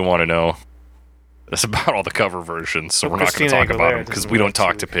officers really want to know is about all the cover versions, so we're not going to talk about them because we don't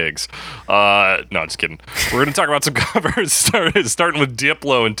talk to pigs. No, just kidding. We're going to talk about some covers starting with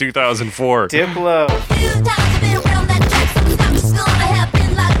Diplo in 2004. Diplo. Few times I've been around that track, so it's not just gonna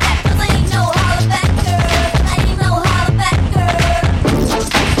happen like that. 'Cause I ain't no holler back girl. I ain't no holler back girl.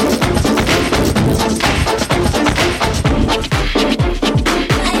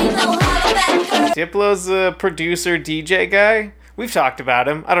 I ain't no holler back girl. Diplo's a producer, DJ guy. We've talked about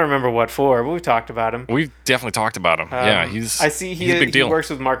him. I don't remember what for, but we've talked about him. We've definitely talked about him. Yeah, he's I see he's a big deal. He works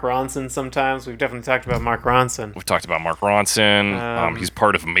with Mark Ronson sometimes. We've definitely talked about Mark Ronson. We've talked about Mark Ronson. He's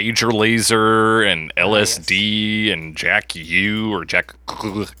part of Major Lazer and LSD and Jack U or Jack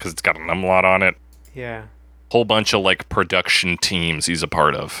because it's got an umlaut on it. Yeah. Whole bunch of like production teams he's a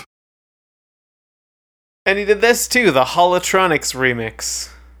part of. And he did this too, the Holotronics remix.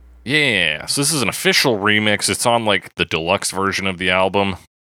 Yeah, so this is an official remix. It's on like the deluxe version of the album.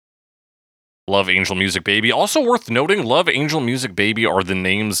 Love Angel Music Baby. Also worth noting, Love Angel Music Baby are the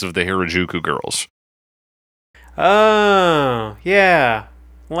names of the Harajuku girls. Oh, yeah.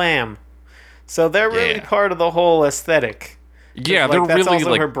 Lamb. So they're really part of the whole aesthetic. Yeah, like, they're that's really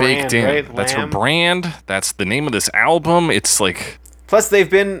also her like brand, baked in. right? That's her Lamb. brand. That's the name of this album. It's like Plus, they've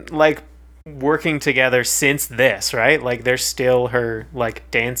been like working together since this, right? Like they're still her like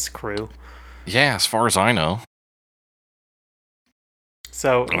dance crew. yeah, as far as I know.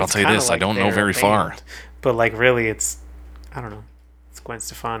 So I'll it's tell you kinda this, I like don't know their very far. band. But like really, it's I don't know. It's Gwen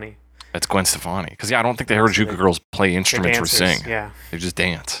Stefani. It's Gwen Stefani. Because, yeah, I don't think the Harajuku girls play instruments or dancers, sing. yeah. They just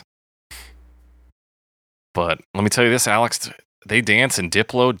dance. But let me tell you this, Alex. They dance and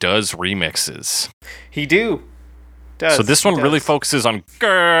Diplo does remixes. He does. So this He one really does. focuses on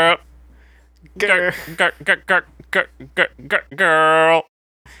girl. Grr. Girl.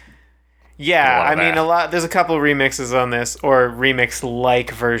 Yeah, A lot I of mean, that. there's a couple of remixes on this, or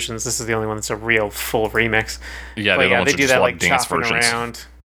remix-like versions. This is the only one that's a real full remix. Yeah, But the other ones they are do just that like like dance chopping versions. around,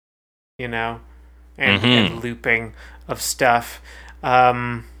 you know, and Mhm. looping of stuff.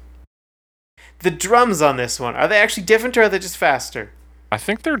 The drums on this one, are they actually different or are they just faster? I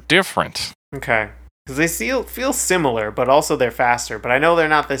think they're different. Okay, because they feel similar, but also they're faster. But I know they're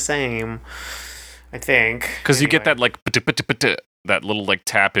not the same. I think Because you get Anyway. that like that little like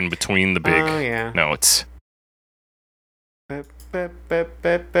tap in between the big Oh yeah. notes. But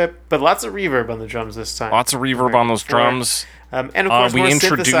lots of reverb on the drums this time. Lots of reverb on those drums. And of course, we more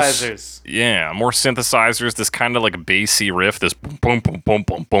introduce- synthesizers. Yeah, more synthesizers. This kind of like bassy riff. This boom boom boom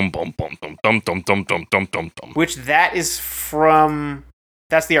boom boom boom boom boom dum dum dum dum dum dum dum. Which that is from.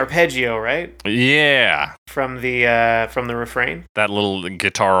 That's the arpeggio, right? Yeah, From the refrain. that little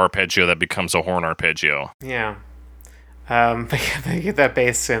guitar arpeggio that becomes a horn arpeggio. Yeah. They get that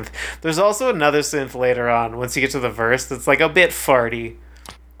bass synth. There's also another synth later on. Once you get to the verse, that's like a bit farty.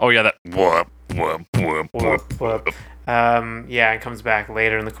 Oh yeah, that whoop whoop whoop whoop. Whoop, whoop. Yeah, it comes back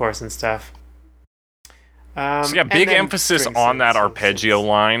later in the course and stuff. So yeah, and big then emphasis string on that synths, arpeggio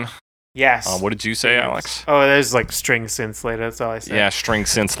line. Yes. What did you say, Alex? Oh, there's like string synths later. That's all I said. Yeah, string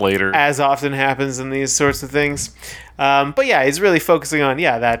synths later. As often happens in these sorts of things. But yeah, he's really focusing on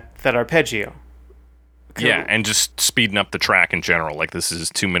that arpeggio. Yeah, and just speeding up the track in general. Like, this is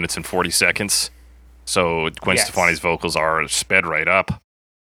 2 minutes and 40 seconds. So Gwen Yes. Stefani's vocals are sped right up.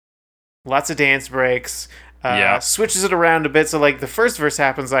 Lots of dance breaks. Yeah. Switches it around a bit. So like the first verse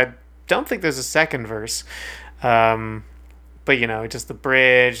happens. I don't think there's a second verse. But just the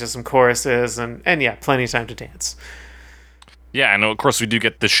bridge, there's some choruses, and yeah, plenty of time to dance. Yeah, and of course we do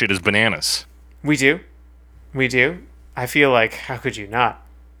get This Shit Is Bananas. We do. I feel like, how could you not?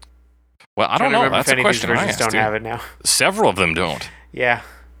 Well, I don't know. Remember That's if a any of these question I versions asked don't you. have it now. Several of them don't. Yeah.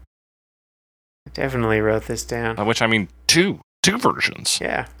 I definitely wrote this down. By which I mean two versions.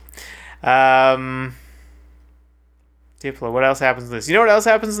 Yeah. Diplo, what else happens in this? You know what else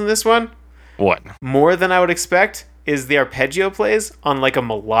happens in this one? What? More than I would expect is the arpeggio plays on like a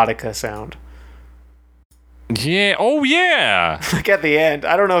melodica sound. Yeah. Oh, yeah. Like at the end.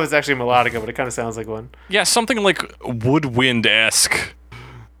 I don't know if it's actually melodica, but it kind of sounds like one. Yeah, something like woodwind-esque.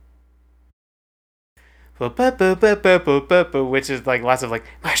 Which is like lots of like,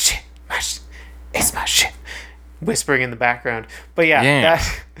 my shit, it's my shit, whispering in the background. But yeah.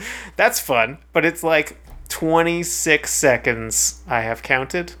 That's fun. But it's like 26 seconds I have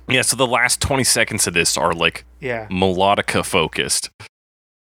counted. Yeah, so the last 20 seconds of this are like Yeah. melodica-focused.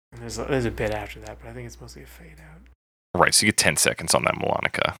 And there's a bit after that, but I think it's mostly a fade out. Right, so you get 10 seconds on that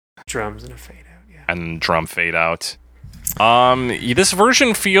melodica. Drums and a fade out, yeah. And drum fade out. This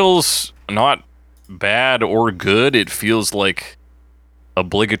version feels not bad or good. It feels like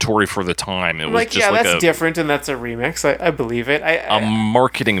obligatory for the time. It was Like, just yeah, like that's a different, and that's a remix. I believe it.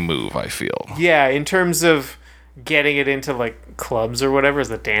 marketing move, I feel. Yeah, in terms of getting it into like clubs or whatever as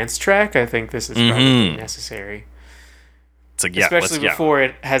a dance track, I think this is probably necessary. It's like, yeah, Especially before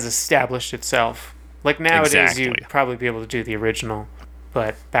it has established itself. Like nowadays, Exactly. you'd probably be able to do the original,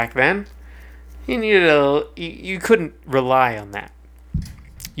 but back then, you couldn't rely on that.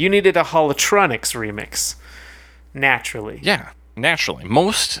 You needed a Holotronics remix, naturally. Yeah, naturally.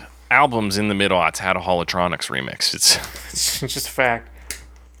 Most albums in the mid-aughts had a Holotronics remix. It's It's just a fact.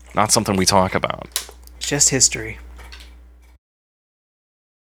 not something we talk about. It's just history.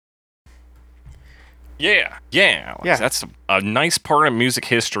 Yeah. Alex. Yeah. That's a nice part of music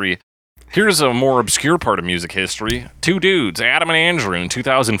history. Here's a more obscure part of music history. Two dudes, Adam and Andrew, in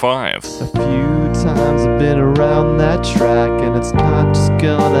 2005. A few times I've been around that track, and it's not just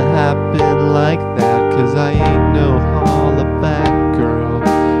gonna happen like that, 'cause I ain't no holla back girl.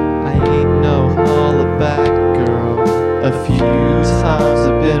 I ain't no holla back girl. A few times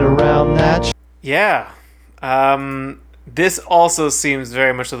I've been around that Yeah. This also seems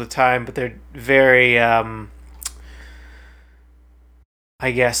very much of the time, but they're very, I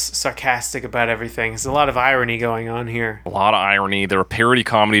guess, sarcastic about everything. There's a lot of irony going on here. A lot of irony. They're a parody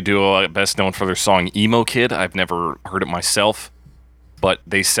comedy duo, best known for their song Emo Kid. I've never heard it myself, but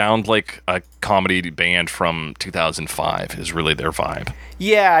they sound like a comedy band from 2005 is really their vibe.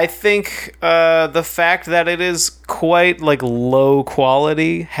 Yeah, I think the fact that it is quite like low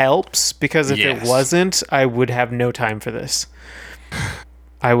quality helps, because if Yes. it wasn't, I would have no time for this.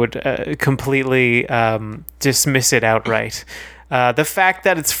 I would completely dismiss it outright. The fact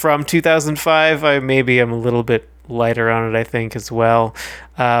that it's from 2005, maybe I'm a little bit lighter on it, I think, as well.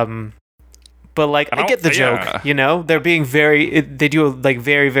 But like, I get the joke, They're being they do a like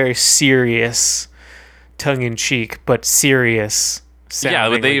very, very serious, tongue-in-cheek, but serious sounding. Yeah,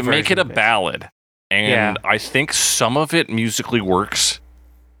 but they like, make it version a of ballad, and Yeah. I think some of it musically works.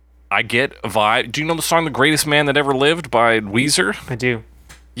 I get a vibe. Do you know the song "The Greatest Man That Ever Lived" by Weezer? I do.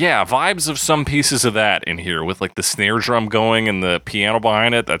 Yeah, vibes of some pieces of that in here with like the snare drum going and the piano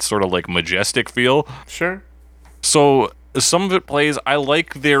behind it. That sort of like majestic feel. Sure. So some of it plays. I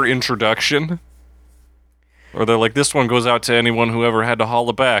like their introduction. Or they're like, this one goes out to anyone who ever had to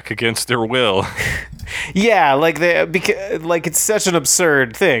holla back against their will. Yeah, like it's such an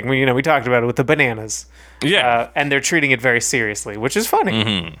absurd thing. We talked about it with the bananas. Yeah. And they're treating it very seriously, which is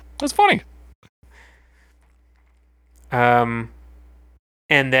funny. That's funny. And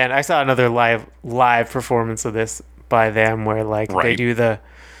then I saw another live performance of this by them where like they Right. do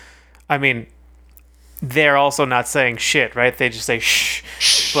they're also not saying shit, right? They just say shh.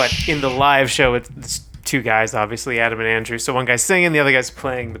 But in the live show, it's two guys, obviously, Adam and Andrew. So one guy's singing, the other guy's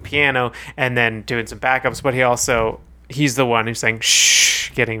playing the piano and then doing some backups. But he's the one who's saying shh,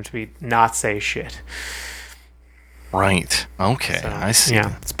 getting him to not say shit. Right. Okay. I see.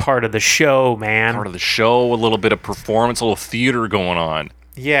 Yeah, it's part of the show, man. Part of the show, a little bit of performance, a little theater going on.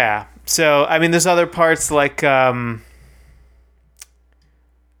 Yeah. So, there's other parts like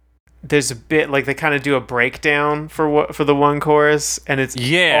there's a bit like they kind of do a breakdown for the one chorus, and it's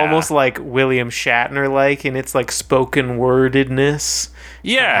almost like William Shatner like in its like spoken wordedness.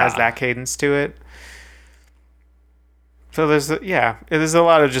 Yeah, it has that cadence to it. So there's a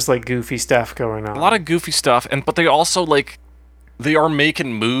lot of just like goofy stuff going on. A lot of goofy stuff, but they also like they are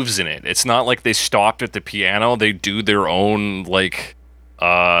making moves in it. It's not like they stopped at the piano. They do their own like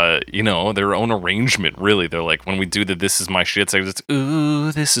their own arrangement, really. They're like, when we do the "This Is My Shit" section, it's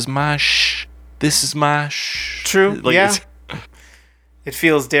ooh, this is my this is my True, like, yeah. It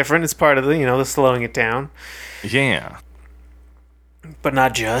feels different. It's part of the, the slowing it down. Yeah. But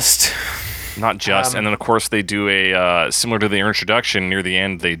not just. Not just. And then, of course, they do a, similar to their introduction, near the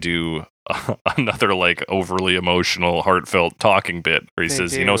end, they do another, like, overly emotional, heartfelt talking bit where he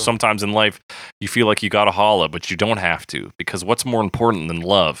says, sometimes in life you feel like you gotta holla, but you don't have to, because what's more important than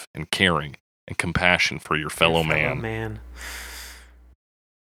love and caring and compassion for your fellow man?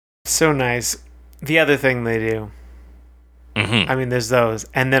 So nice. The other thing they do. Mm-hmm. I mean, there's those.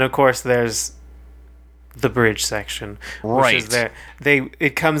 And then, of course, there's the bridge section. Right. Which is there.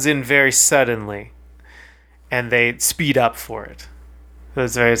 It comes in very suddenly, and they speed up for it.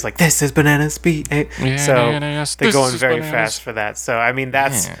 So it's like, this is banana speed. Yeah, so yes, they're going very bananas. fast for that. So, I mean,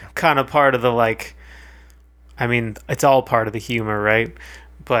 that's kind of part of the, like, I mean, it's all part of the humor, right?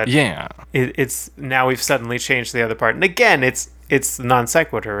 But yeah, it's now we've suddenly changed the other part. And again, it's non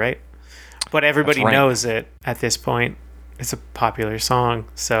sequitur, right? But everybody knows it at this point. It's a popular song,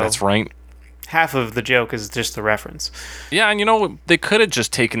 so that's right. Half of the joke is just the reference. Yeah, and they could have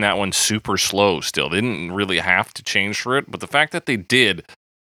just taken that one super slow still. They didn't really have to change for it, but the fact that they did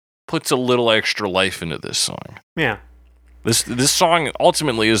puts a little extra life into this song. Yeah. This song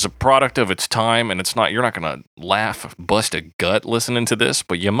ultimately is a product of its time, and you're not going to laugh, bust a gut listening to this,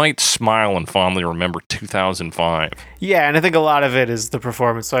 but you might smile and fondly remember 2005. Yeah, and I think a lot of it is the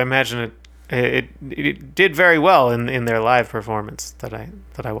performance, so I imagine it did very well in their live performance that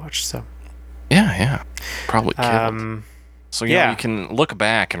I watched, so. Yeah, probably killed. So you yeah, can look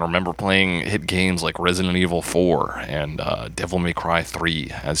back and remember playing hit games like Resident Evil 4 and Devil May Cry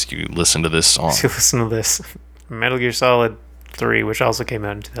 3 as you listen to this song. As you listen to this, Metal Gear Solid 3, which also came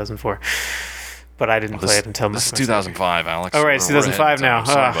out in 2004, but I didn't play it until this is 2005, Alex. Oh right, it's 2005 now.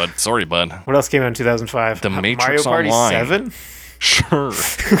 Sorry, bud. What else came out in 2005? The Matrix Mario Party Online. 7. Sure.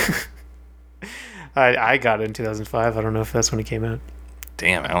 I got it in 2005. I don't know if that's when it came out.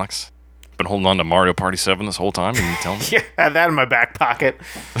 Damn, Alex. Been holding on to Mario Party 7 this whole time, and you tell me? Yeah, I had that in my back pocket.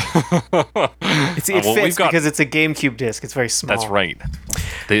 It fits because it's a GameCube disc. It's very small. That's right.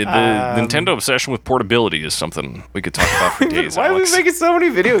 The Nintendo obsession with portability is something we could talk about for days. Why Alex. are we making so many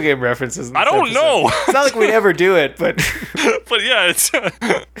video game references? In this I don't episode? know. It's not like we'd ever do it, but but yeah,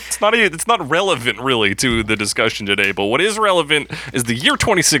 it's not relevant really to the discussion today. But what is relevant is the year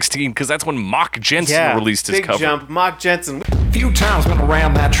 2016, because that's when Mock Jensen released his big cover. jump, Mock Jensen. Few times been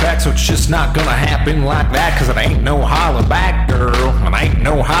around that track, so it's just not gonna happen like that, cause it ain't no holler back, girl. It ain't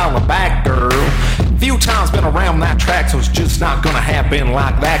no holler back, girl. Few times been around that track, so it's just not gonna happen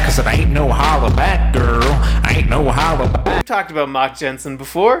like that, cause it ain't no holler back, girl. Ain't no holler back. We talked about Mock Jensen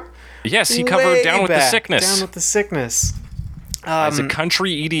before. Yes, he covered Down with the Sickness. Down with the Sickness. As a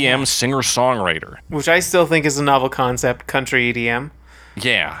country EDM singer-songwriter. Which I still think is a novel concept, country EDM.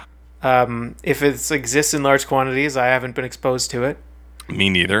 Yeah. If it exists in large quantities, I haven't been exposed to it. Me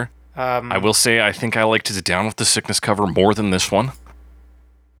neither. I will say I think I liked his Down with the Sickness cover more than this one.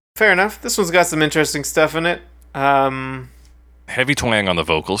 Fair enough. This one's got some interesting stuff in it. Heavy twang on the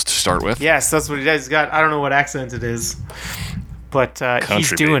vocals to start with. Yes, that's what he does. He's got, I don't know what accent it is, but he's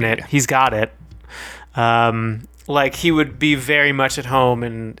Country, doing baby. it. He's got it. Like he would be very much at home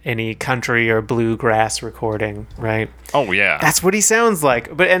in any country or bluegrass recording, right? Oh yeah. That's what he sounds like.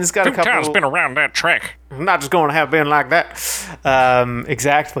 And it's got a Few times couple. been around that track. I'm not just going to have been like that.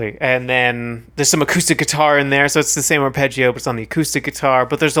 Exactly. And then there's some acoustic guitar in there, so it's the same arpeggio, but it's on the acoustic guitar.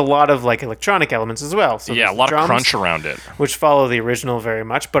 But there's a lot of like electronic elements as well. So Yeah, a there's lot drums, of crunch around it. which follow the original very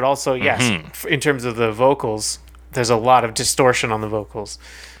much. But also, yes, in terms of the vocals, there's a lot of distortion on the vocals.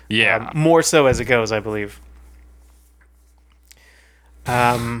 Yeah. More so as it goes, I believe.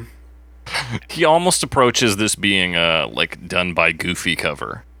 He almost approaches this being like done by Goofy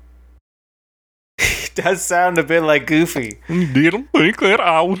cover. It does sound a bit like Goofy. Didn't think that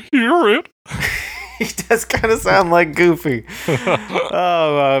I would hear it. He does kind of sound like Goofy.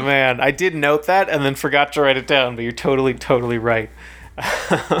 Oh, man. I did note that and then forgot to write it down, but you're totally right.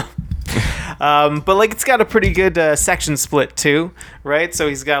 But like it's got a pretty good section split too, right? So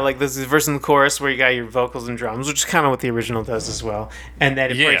he's got like this verse and the chorus where you got your vocals and drums, which is kind of what the original does as well. And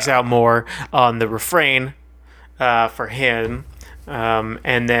then it breaks out more on the refrain for him.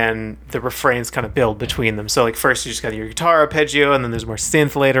 and then the refrains kind of build between them. So like first you just got your guitar arpeggio, and then there's more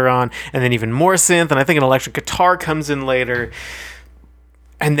synth later on, and then even more synth, and I think an electric guitar comes in later,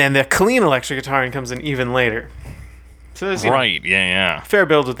 and then the clean electric guitar comes in even later. So there's Right, yeah. fair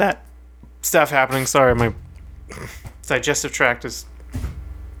build with that stuff happening. Sorry, my digestive tract is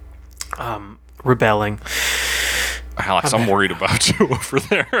rebelling. Alex, I'm worried about you over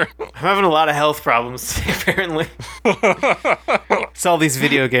there. I'm having a lot of health problems today, apparently. It's all these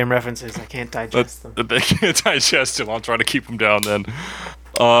video game references. I can't digest them. They can't digest him. I'll try to keep him down then.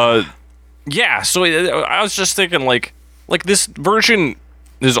 Yeah, so I was just thinking, like this version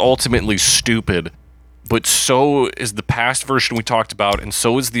is ultimately stupid, but so is the past version we talked about, and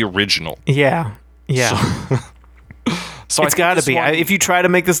so is the original. Yeah. So It's got to be. If you try to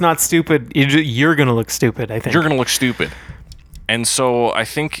make this not stupid, you're going to look stupid, I think. You're going to look stupid. And so I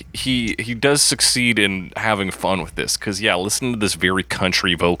think he does succeed in having fun with this. Because, yeah, listen to this very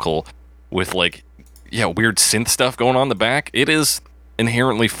country vocal with, like, yeah, weird synth stuff going on in the back. It is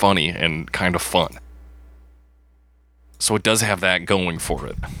inherently funny and kind of fun. So it does have that going for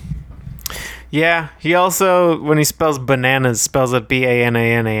it. Yeah. He also, when he spells bananas, spells it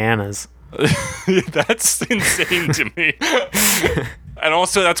B-A-N-A-N-A-N-as. That's insane to me. And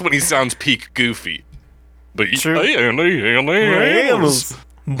also, that's when he sounds peak goofy. But True. Bananas.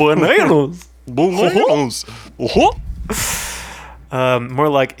 Bananas. Bananas. More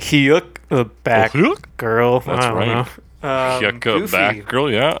like yuck back Yuck? girl. That's I don't right. know. Yuck Goofy. back girl,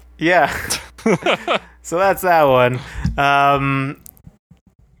 yeah. Yeah. So that's that one.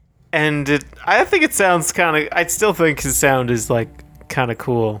 And I think it sounds kind of. I still think his sound is like kind of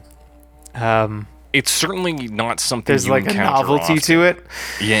cool. It's certainly not something There's you like a encounter novelty often. to it,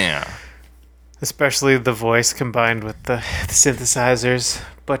 Yeah. especially the voice combined with the synthesizers.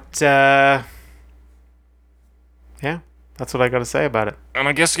 But yeah, that's what I got to say about it. And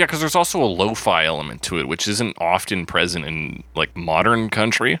I guess, yeah, because there's also a lo-fi element to it, which isn't often present in, like, modern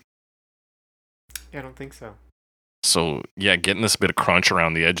country. Yeah, I don't think so. So, yeah, getting this bit of crunch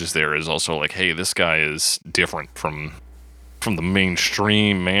around the edges there is also like, hey, this guy is different from the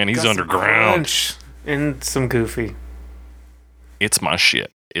mainstream, man. He's Got some underground. crunch and some goofy. It's my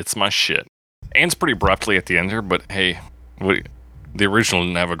shit. It's my shit. Ends pretty abruptly at the end here, but hey, the original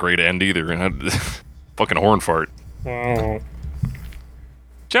didn't have a great end either. And had fucking horn fart. Yeah,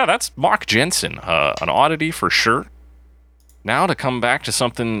 that's Mark Jensen. An oddity for sure. Now to come back to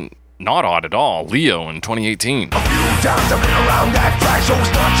something not odd at all. Leo in 2018. Times I've been around that track, so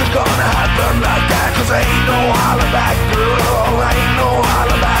it's not just gonna happen like that. Cause I ain't no holler back girl. I ain't no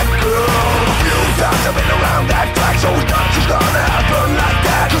holler back girl. A few times I've been around that track, so it's not just gonna happen like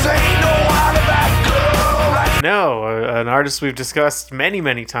that. Cause I ain't no holler back girl. No, an artist we've discussed many,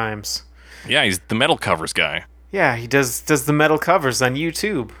 many times. Yeah, he's the metal covers guy. Yeah, he does the metal covers on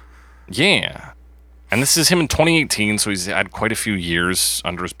YouTube. Yeah. And this is him in 2018, so he's had quite a few years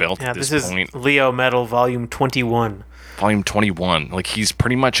under his belt Yeah, at this this is point. Leo Metal Volume 21. Volume 21. Like, he's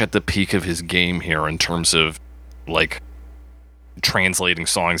pretty much at the peak of his game here in terms of, like, translating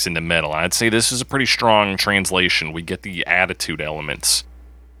songs into metal. I'd say this is a pretty strong translation. We get the attitude elements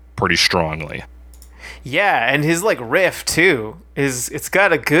pretty strongly. Yeah, and his like riff too it's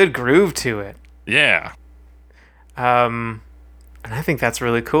got a good groove to it. Yeah. And I think that's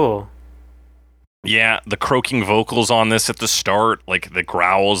really cool. Yeah, the croaking vocals on this at the start, like the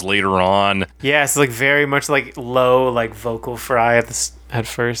growls later on. Yeah, it's like very much like low like vocal fry at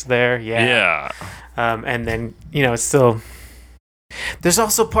first there. Yeah. And then, it's still there's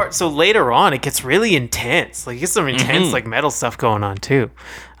also so later on it gets really intense. Like you get some intense like metal stuff going on too.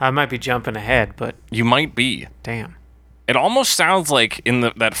 I might be jumping ahead, but You might be. damn. It almost sounds like in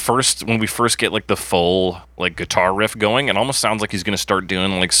that first, when we first get like the full like guitar riff going, it almost sounds like he's gonna start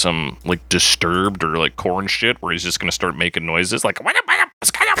doing like some like Disturbed or like Korn shit, where he's just gonna start making noises like something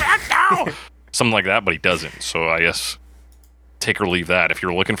like that, but he doesn't. So I guess take or leave that. If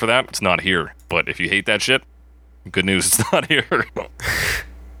you're looking for that, it's not here. But if you hate that shit, good news, it's not here.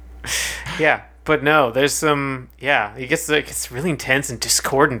 Yeah, but no, there's some. Yeah, it gets really intense and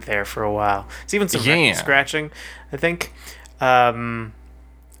discordant there for a while. It's even some record scratching, I think.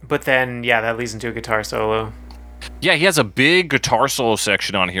 But then, yeah, that leads into a guitar solo. Yeah, he has a big guitar solo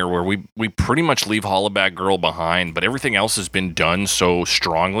section on here where we pretty much leave Hollaback Girl behind, but everything else has been done so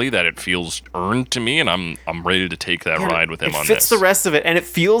strongly that it feels earned to me, and I'm ready to take that ride with him on this. It fits the rest of it, and it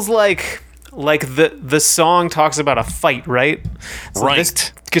feels like the song talks about a fight, right? So Right.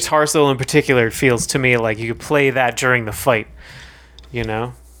 This guitar solo in particular feels to me like you could play that during the fight,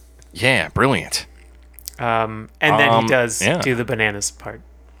 Yeah, brilliant. And then he does yeah. do the bananas part.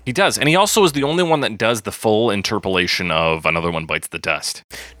 He He does, and he also is the only one that does the full interpolation of Another One Bites the Dust.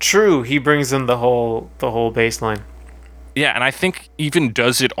 True, he brings in the whole bass line. Yeah, and I think even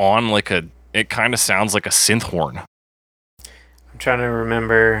does it on like it kind of sounds like a synth horn. I'm trying to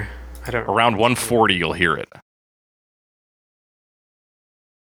remember. I don't. Around 140, you'll hear it.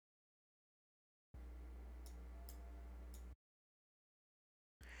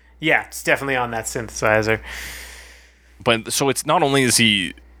 Yeah, it's definitely on that synthesizer. But so it's not only is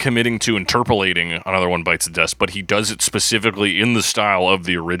he committing to interpolating Another One Bites the Dust, but he does it specifically in the style of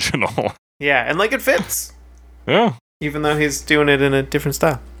the original. Yeah, and like it fits, Yeah. even though he's doing it in a different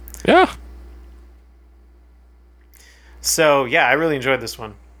style. Yeah. So yeah, I really enjoyed this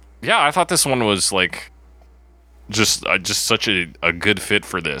one. Yeah, I thought this one was like just such a good fit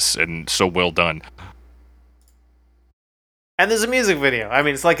for this and so well done. And there's a music video. I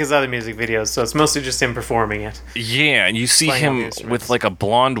mean, it's like his other music videos, so it's mostly just him performing it. Yeah, and you see Playing all the him instruments. with like a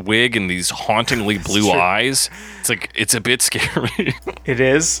blonde wig and these hauntingly blue true. eyes. It's like it's a bit scary. It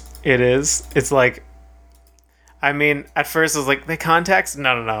is. It's like, I mean, at first I was like, they contacts?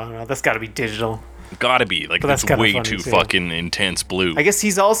 No. That's got to be digital. Gotta be like But that's it's kinda way funny, too too. fucking intense blue. I guess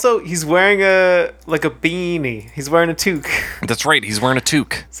he's wearing a beanie. He's wearing a toque. That's right. He's wearing a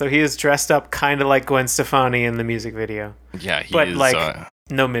toque. So he is dressed up kind of like Gwen Stefani in the music video, Yeah, he but is like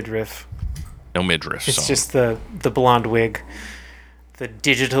no midriff. no midriff. It's so. just the blonde wig, the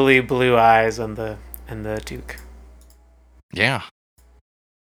digitally blue eyes, and the toque. Yeah.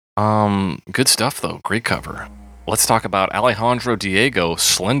 Good stuff though. Great cover. Let's talk about Alejandro Diego,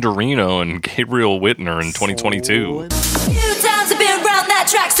 Slenderino, and Gabriel Whitner in 2022. Few times I've been around that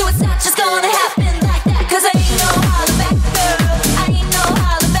track, so it's not just gonna happen like that. Cause I ain't no holla back girl. I ain't no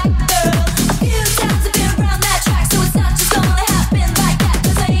holla back girl. Few times I've been around that track, so it's not just gonna happen like that.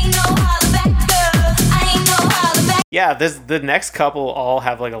 Cause I ain't no holla back girl. I ain't no holla back. Yeah, the next couple all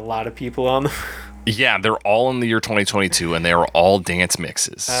have like a lot of people on them. Yeah, they're all in the year 2022, and they are all dance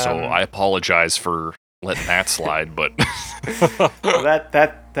mixes. So I apologize for letting that slide, but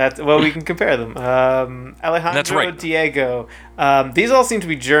Well, we can compare them. Alejandro That's right. Diego. These all seem to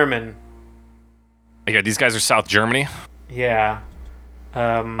be German. yeah, these guys are South Germany. Yeah.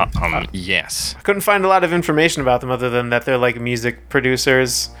 Yes. I couldn't find a lot of information about them other than that they're like music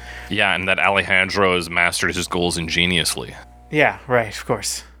producers. Yeah, and that Alejandro has mastered his goals ingeniously. Yeah, right, of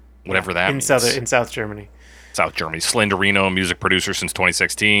course. Whatever that In means. South Germany. South Germany. Slenderino, music producer since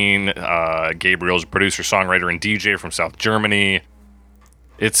 2016. Gabriel's producer, songwriter, and DJ from South Germany.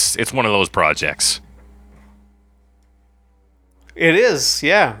 It's one of those projects. It is,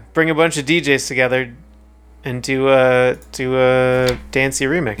 yeah. Bring a bunch of DJs together and do a dancey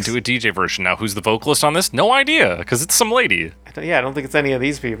remix. Do a DJ version. Now, who's the vocalist on this? No idea, because it's some lady. I don't think it's any of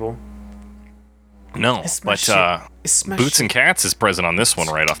these people. No, It's my but shit. It's my Boots shit. and Cats is present on this one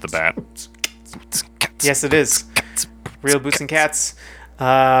right off the bat. Yes, it is. Real Boots and Cats.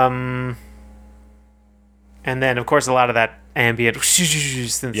 And then, of course, a lot of that ambient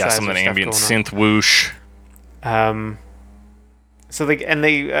synthesizer Yeah, some of that stuff ambient going synth whoosh. on. So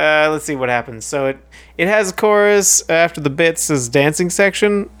let's see what happens. So it has a chorus after the bits is dancing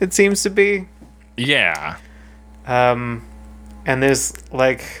section. It seems to be. Yeah. And there's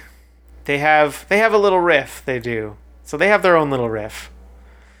like they have a little riff. They do. So they have their own little riff,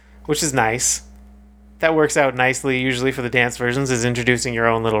 which is nice. That works out nicely usually for the dance versions, is introducing your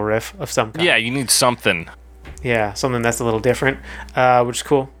own little riff of some kind. Yeah, you need something. Yeah, something that's a little different, which is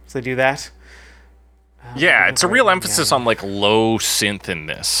cool. So they do that. Yeah, it's a real emphasis on like low synth in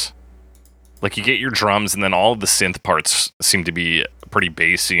this. Like you get your drums and then all of the synth parts seem to be pretty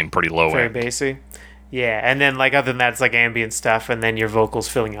bassy and pretty low Very end. bassy. Yeah, and then like other than that, it's like ambient stuff, and then your vocals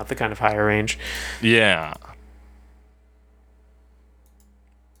filling out the kind of higher range. Yeah.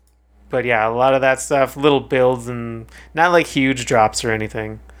 But yeah, a lot of that stuff, little builds, and not like huge drops or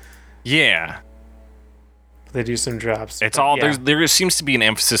anything. Yeah. They do some drops. It's but all yeah. there seems to be an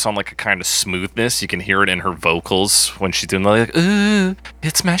emphasis on like a kind of smoothness. You can hear it in her vocals when she's doing like, ooh,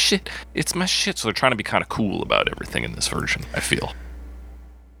 it's my shit. It's my shit. So they're trying to be kind of cool about everything in this version, I feel.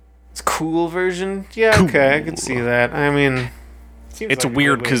 It's a cool version. Yeah, okay, I can see that. I mean, seems It's like a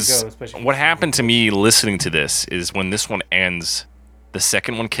weird good way to because go, especially- what happened to me listening to this is when this one ends, the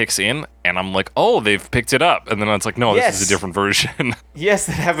second one kicks in, and I'm like, oh, they've picked it up. And then it's like, no, this is Yes. a different version. Yes,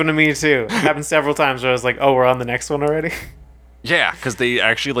 that happened to me too. It happened several times where I was like, oh, we're on the next one already. Yeah, because they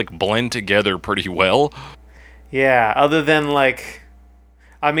actually like blend together pretty well. Yeah, other than like,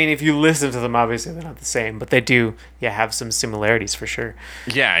 I mean, if you listen to them, obviously they're not the same, but they do, yeah, have some similarities for sure.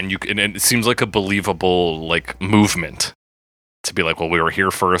 Yeah, and it seems like a believable like movement to be like, well, we were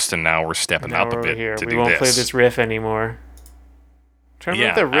here first, and now we're stepping Now up a we're bit here. to We do won't this. play this riff anymore. Trying to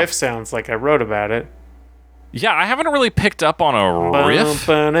remember what the riff sounds like. I wrote about it. Yeah, I haven't really picked up on a riff.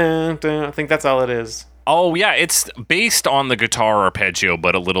 I think that's all it is. Oh, yeah, it's based on the guitar arpeggio,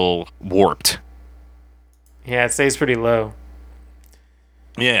 but a little warped. Yeah, it stays pretty low.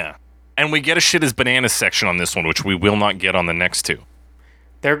 Yeah. And we get a shit as bananas section on this one, which we will not get on the next two.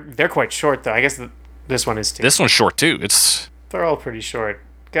 They're quite short, though. I guess this one is too. This one's short, too. They're all pretty short.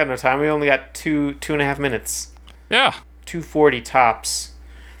 Got no time. We only got 2.5 minutes. Yeah. 2:40 tops.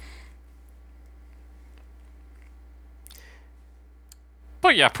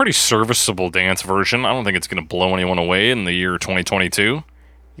 But yeah, pretty serviceable dance version. I don't think it's going to blow anyone away in the year 2022.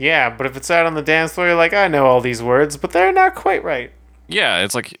 Yeah, but if it's out on the dance floor, you're like, I know all these words, but they're not quite right. Yeah,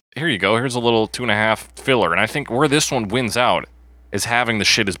 it's like, here you go. Here's a little 2.5 filler. And I think where this one wins out is having the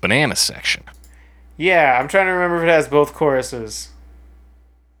shit as bananas section. Yeah, I'm trying to remember if it has both choruses.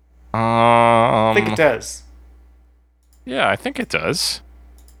 I think it does. Yeah, I think it does.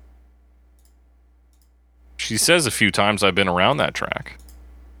 She says a few times I've been around that track.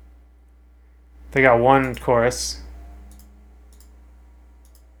 They got one chorus.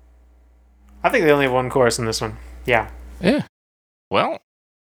 I think they only have one chorus in this one. Yeah. Yeah. Well,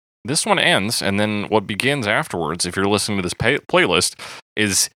 this one ends, and then what begins afterwards, if you're listening to this playlist,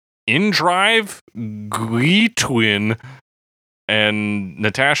 is In Drive, Glee Twin, and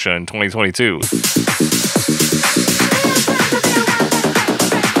Natasha in 2022.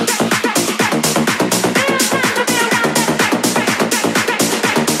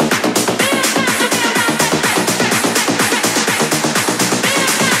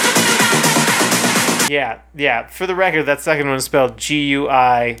 Yeah. For the record, that second one is spelled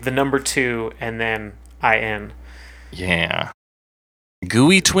GUI, the number 2, and then IN. Yeah.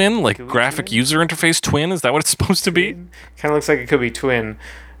 GUI twin? Like GUI graphic twin? user interface twin? Is that what it's supposed to be? Kind of looks like it could be twin.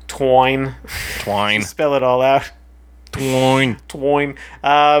 Twine. Twine. Spell it all out. Twine. Twine.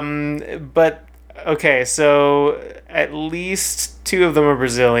 But, okay, so at least 2 of them are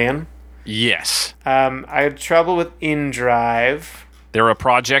Brazilian. Yes. I had trouble with In Drive. They're a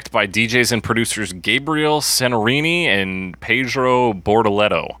project by DJs and producers Gabriel Senorini and Pedro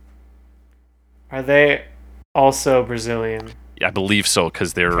Bortoleto. Are they also Brazilian? I believe so,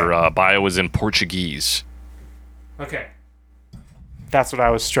 because their bio is in Portuguese. Okay. That's what I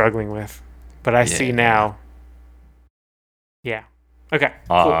was struggling with. But I see now. Yeah. Okay.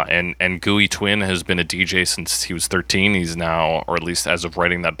 Cool. And GUI Twin has been a DJ since he was 13. He's now, or at least as of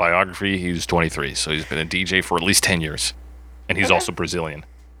writing that biography, he's 23. So he's been a DJ for at least 10 years. And he's also Brazilian.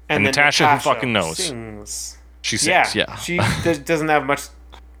 And then Natasha, who fucking knows? Sings. She sings, yeah. She doesn't have much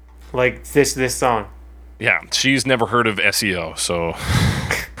like this song. Yeah, she's never heard of SEO, so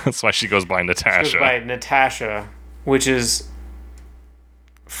that's why she goes by Natasha. She goes by Natasha, which is,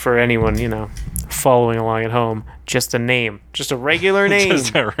 for anyone, following along at home, just a name. Just a regular name.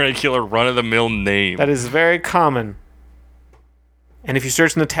 Just a regular run-of-the-mill name. That is very common. And if you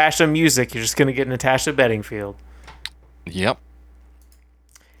search Natasha music, you're just going to get Natasha Bedingfield. Yep.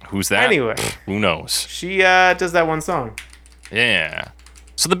 Who's that? Anyway. Who knows? She does that one song. Yeah.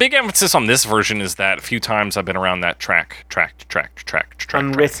 So the big emphasis on this version is that a few times I've been around that track.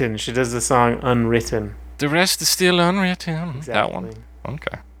 Unwritten. She does the song Unwritten. The rest is still unwritten. Exactly. That one.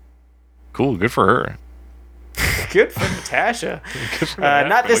 Okay. Cool. Good for her. Good for Natasha. Good for Natasha.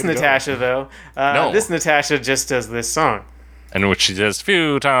 Not this Way to go. Natasha, though. No. This Natasha just does this song. And which she says,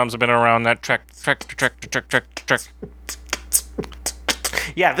 few times I've been around that track.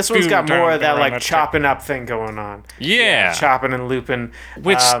 Yeah, this one's got more of that, Around like, that chopping up thing going on. Yeah. Chopping and looping.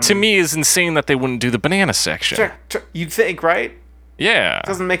 Which, to me, is insane that they wouldn't do the banana section. You'd think, right? Yeah.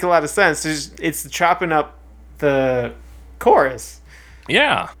 Doesn't make a lot of sense. It's chopping up the chorus.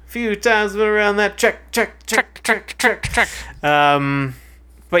 Yeah. Few times been around that check.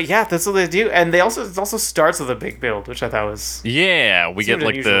 But yeah, that's what they do, and it also starts with a big build, which I thought was Yeah, we get seemed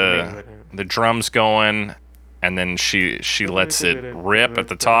like unusual the drums going, and then she lets it rip at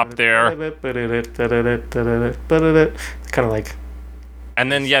the top there. Kind of like.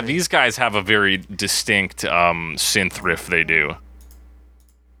 And then yeah, these guys have a very distinct synth riff they do.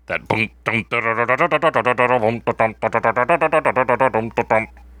 That boom.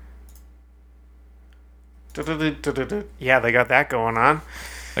 Yeah, they got that going on.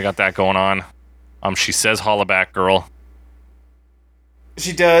 They got that going on. She says "Holla back, girl."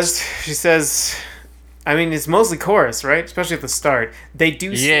 She does. She says, I mean, it's mostly chorus, right? Especially at the start. They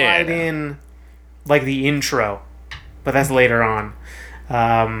do slide in, like, the intro, but that's later on.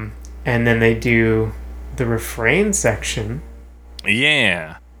 And then they do the refrain section.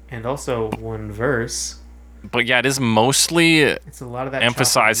 Yeah. And also one verse. But yeah, it is mostly It's a lot of that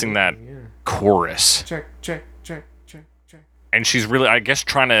emphasizing that chopping, chorus. Check. And she's really, I guess,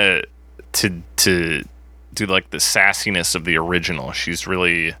 trying to do like the sassiness of the original. She's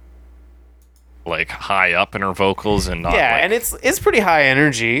really like high up in her vocals and not Yeah, like, and it's pretty high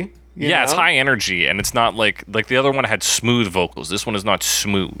energy. you yeah, it's know? high energy, and it's not like the other one had smooth vocals. This one is not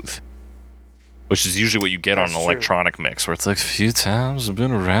smooth, which is usually what you get on That's an true. electronic mix, where it's like, a few times I've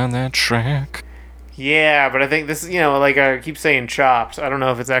been around that track. Yeah, but I think this is, like I keep saying chopped. I don't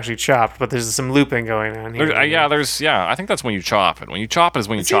know if it's actually chopped, but there's some looping going on here. I think that's when you chop it. When you chop it is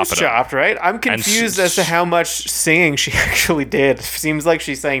when you It chop seems it up. chopped, right? I'm confused as to how much singing she actually did. Seems like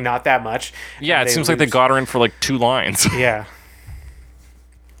she's saying not that much. Yeah, and it seems like they looped. got her in for like 2 lines. Yeah.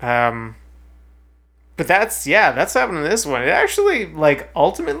 But that's happening in this one. It actually, like,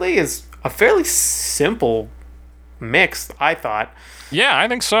 ultimately is a fairly simple mix, I thought. Yeah, I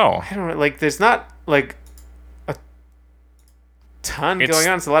think so. I don't know, like, there's not, like, a ton It's- going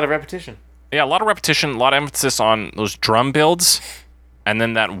on. It's a lot of repetition. Yeah, a lot of repetition, a lot of emphasis on those drum builds, and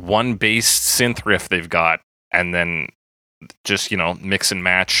then that one bass synth riff they've got, and then just, mix and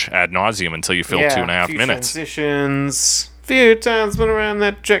match ad nauseum until you fill 2.5 few minutes. Transitions. Few times been around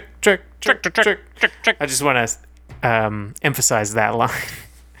that trick. I just want to emphasize that line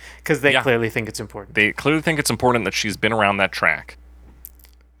because they Yeah. clearly think it's important. They clearly think it's important that she's been around that track.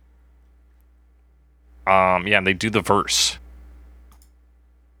 Yeah, and they do the verse.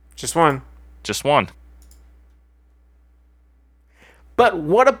 Just one. Just one. But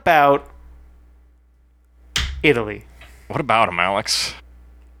what about Italy? What about him, Alex?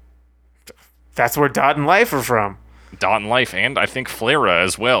 That's where Dot and Life are from. Dot and Life, and I think Flera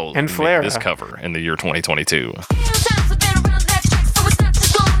as well. And made Flera. this cover in the year 2022. Few times I've been around that track, so it's not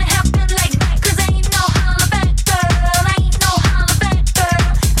just gonna happen like that. 'Cause ain't no holla back, girl. Ain't no holla back, girl.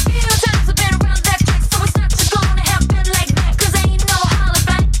 Few times I've been around that track, so it's not just gonna happen like that. 'Cause ain't no holla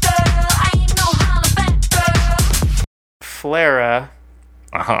back, girl. Ain't no holla back, girl. Flera.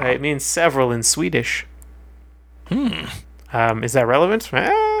 Uh-huh. It means several in Swedish. Is that relevant?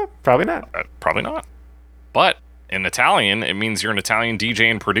 Probably not. Probably not. But in Italian, it means you're an Italian DJ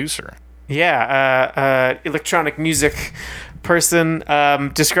and producer. Yeah, electronic music person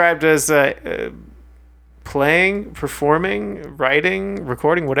described as playing, performing, writing,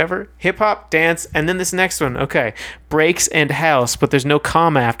 recording, whatever. Hip hop, dance, and then this next one. Okay, breaks and house, but there's no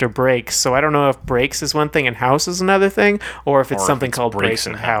comma after breaks, so I don't know if breaks is one thing and house is another thing, or if it's Or if something it's called breaks breaks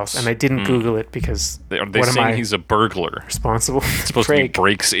and and house. house. And I didn't Google it because Are they what am saying I he's a burglar? responsible? Supposed to be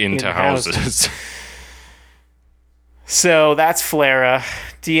breaks into in houses. houses. So that's Flera.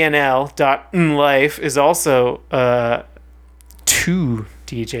 DNL.life is also 2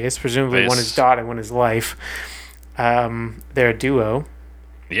 DJs. Presumably one Yes. is Dot and one is Life. They're a duo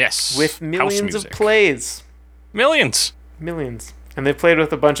Yes. with House millions of music. plays. Millions. Millions. And they've played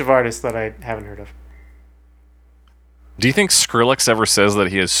with a bunch of artists that I haven't heard of. Do you think Skrillex ever says that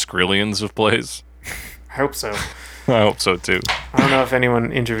he has skrillions of plays? I hope so. I hope so too. I don't know if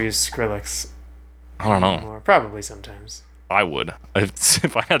anyone interviews Skrillex I don't know. anymore. Probably sometimes. I would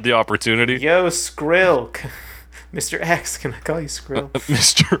if I had the opportunity. Yo, Skrill. Mr. X, can I call you Skrill?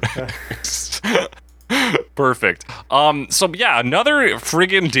 Mr. X. Perfect. So yeah, another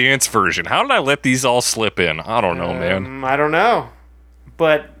friggin' dance version. How did I let these all slip in? I don't know, man. I don't know.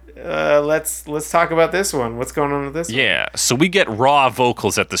 But let's talk about this one. What's going on with this one? Yeah, so we get raw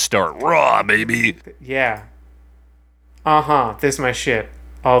vocals at the start. Raw, baby. Yeah. This my shit.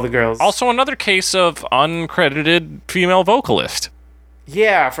 All the girls. Also, another case of uncredited female vocalist.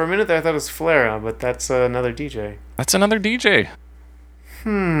 Yeah, for a minute there I thought it was Flera, but that's another DJ. That's another DJ.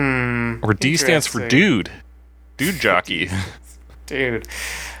 Or D stands for Interesting. dude. Dude jockey. Dude,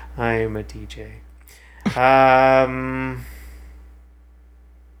 I am a DJ.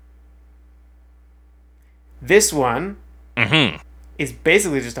 This one is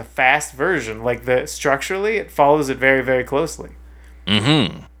basically just a fast version. Like structurally, it follows it very, very closely.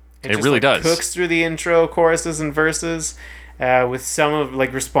 It just, really like, does. Cooks through the intro, choruses, and verses, with some of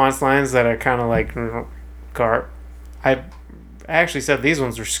like response lines that are kind of like I actually said these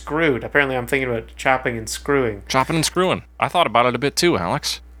ones were screwed. Apparently, I'm thinking about chopping and screwing Chopping and screwing. I thought about it a bit too,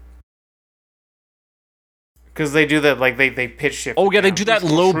 Alex. because they do that. Like they pitch shift. Oh it yeah, they down. do that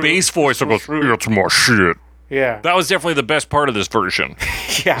low bass voice that goes, "It's more shit." Yeah, That was definitely the best part of this version.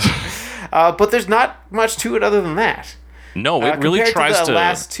 yeah. But there's not much to it other than that. No, it really Compared tries to the to.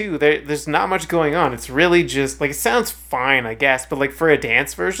 last two. There's not much going on. It's really just like it sounds fine, I guess, but like for a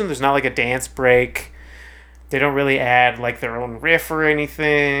dance version, there's not like a dance break. They don't really add like their own riff or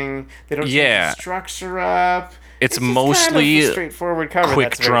anything. They don't change Yeah. the structure up. It's just kind of mostly a straightforward cover. quick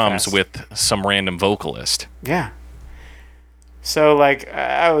that's very drums fast. with some random vocalist. Yeah. So like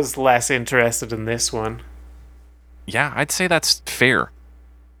I was less interested in this one. Yeah, I'd say that's fair.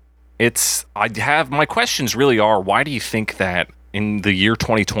 My questions really are, why do you think that in the year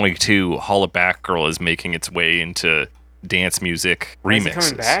 2022, Holla Back Girl is making its way into dance music remixes? Why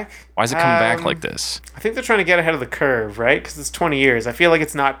is it coming back? Why is it coming back like this? I think they're trying to get ahead of the curve, right? Because it's 20 years. I feel like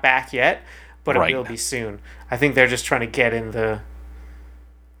it's not back yet, but Right. it will be soon. I think they're just trying to get in the.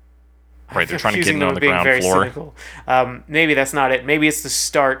 Right, they're trying to get accusing in them on of the being ground very floor. cynical. Maybe that's not it. Maybe it's the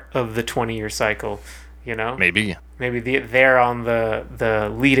start of the 20-year cycle. You know, Maybe. they're on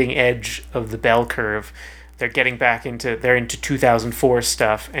the leading edge of the bell curve. They're getting back into 2004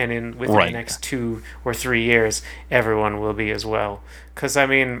 stuff, and within Right. the next 2 or 3 years, everyone will be as well. Because I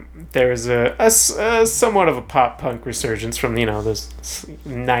mean, there's a somewhat of a pop punk resurgence from those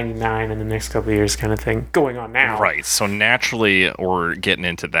 99 and the next couple of years kind of thing going on now. Right. So naturally, we're getting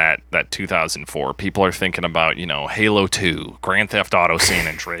into that 2004. People are thinking about, Halo 2, Grand Theft Auto San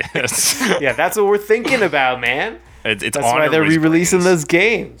Andreas. Yeah, that's what we're thinking about, man. It's That's on why they're everybody's re-releasing brains. those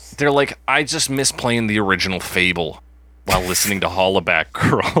games. They're like, I just miss playing the original Fable while listening to Holla Back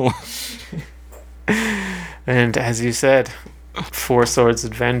Girl. And as you said, Four Swords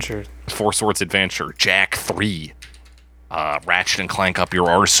Adventure. Four Swords Adventure, Jack 3, Ratchet and Clank Up Your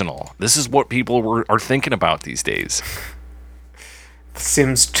Arsenal. This is what people are thinking about these days.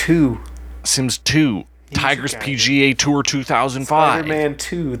 Sims 2. Sims 2, Tigers guy. PGA Tour 2005, Spider-Man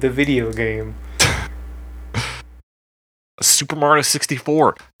 2, the video game. Super Mario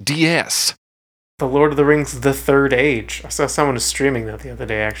 64, DS. The Lord of the Rings, The Third Age. I saw someone was streaming that the other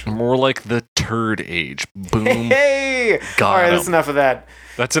day, actually. More like the Turd Age. Boom. Hey! Got All right, that's him. enough of that.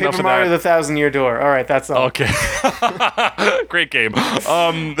 That's Paper enough of Mario, that. The Thousand-Year Door. All right, that's all. Okay. Great game.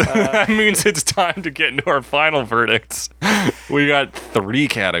 That means it's time to get into our final verdicts. We got 3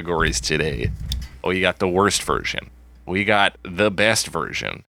 categories today. We got the worst version. We got the best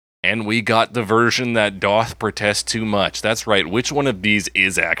version. And we got the version that doth protest too much. That's right. Which one of these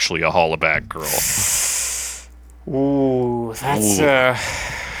is actually a Holla Back Girl? Ooh, that's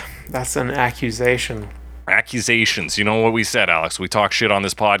an accusation. Accusations. You know what we said, Alex? We talk shit on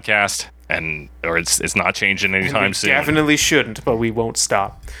this podcast, or it's not changing anytime We soon. definitely shouldn't, but we won't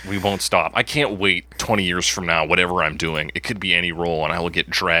stop. We won't stop. I can't wait 20 years from now, whatever I'm doing. It could be any role, and I will get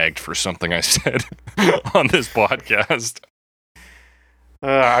dragged for something I said on this podcast.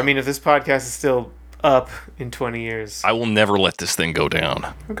 I mean, if this podcast is still up in 20 years. I will never let this thing go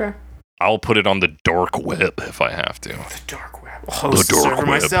down. Okay. I'll put it on the dark web if I have to. The dark web. I'll host The the dark server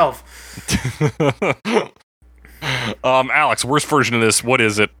web. myself. Alex, worst version of this, what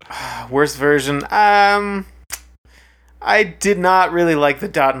is it? Worst version. I did not really like the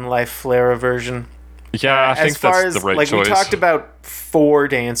Dot and Life Flare version. Yeah, I think As far that's as the right like choice. we talked about 4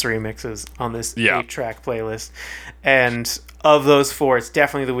 dance remixes on this Yeah. 8-track playlist, and of those 4, it's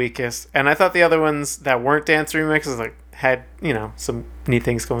definitely the weakest. And I thought the other ones that weren't dance remixes had some neat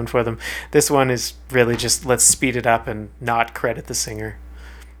things going for them. This one is really just let's speed it up and not credit the singer.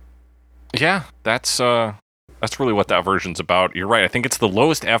 Yeah, that's really what that version's about. You're right. I think it's the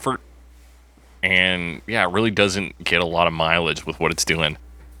lowest effort, and yeah, it really doesn't get a lot of mileage with what it's doing.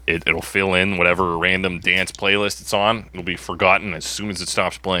 It'll fill in whatever random dance playlist it's on. It'll be forgotten as soon as it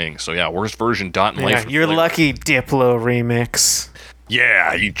stops playing. So yeah, worst version, Dot and Life. Yeah, you're lucky, Diplo remix.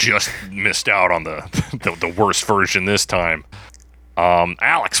 Yeah, you just missed out on the worst version this time.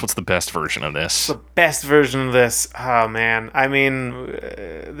 Alex, what's the best version of this? The best version of this. Oh man, I mean,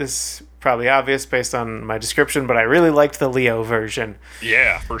 this is probably obvious based on my description, but I really liked the Leo version.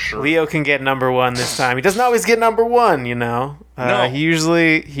 Yeah, for sure. Leo can get number 1 this time. He doesn't always get number 1, No. He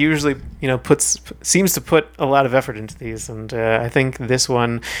usually seems to put a lot of effort into these, and I think this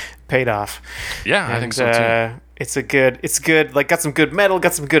one paid off. Yeah, I think so too. It's good. Like, got some good metal,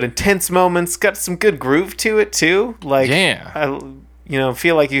 got some good intense moments, got some good groove to it too. Like, Yeah. I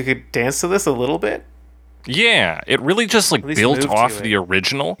feel like you could dance to this a little bit. Yeah, it really just like least built move to off it. the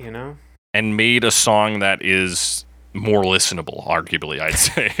original and made a song that is more listenable, arguably, I'd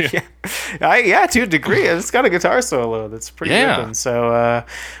say. Yeah, to a degree. It's got a guitar solo that's pretty Yeah. good. So,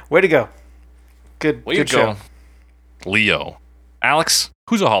 way to go. Good Way to show. go. Leo. Alex,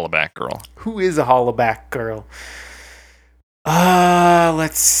 who's a Holla Back Girl? Who is a hollaback girl?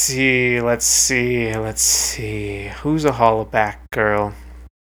 Let's see. Who's a hollaback girl?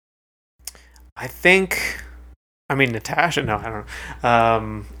 I mean, Natasha. No, I don't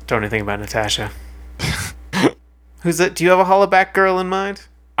know. Don't know anything about Natasha. Who's it? Do you have a hollaback girl in mind?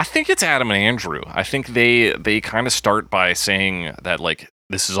 I think it's Adam and Andrew. I think they kind of start by saying that like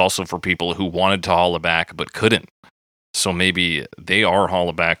this is also for people who wanted to holla back but couldn't. So maybe they are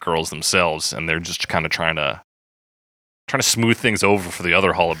holla back girls themselves, and they're just kind of trying to Trying to smooth things over for the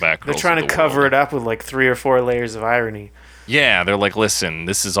other hollaback girls. They're trying to cover it up with like 3 or 4 layers of irony. Yeah, they're like, listen,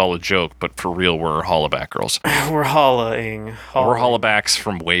 this is all a joke, but for real, we're hollaback girls. We're hollering. We're hollabacks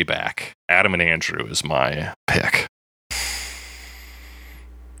from way back. Adam and Andrew is my pick.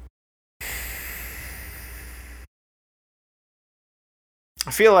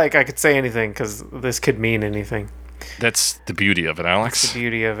 I feel like I could say anything because this could mean anything. That's the beauty of it, Alex. That's the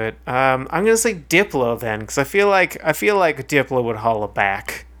beauty of it. I'm gonna say Diplo then, because I feel like Diplo would holla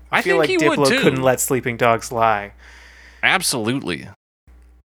back. I feel think like he would, Diplo too. couldn't let sleeping dogs lie. Absolutely.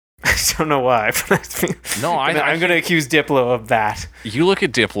 I don't know why. But No, I'm gonna accuse Diplo of that. You look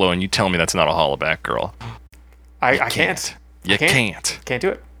at Diplo and you tell me that's not a hollaback girl. I can't. You can't. Can't do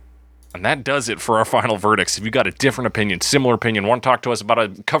it. And that does it for our final verdicts. If you got a different opinion, similar opinion, want to talk to us about a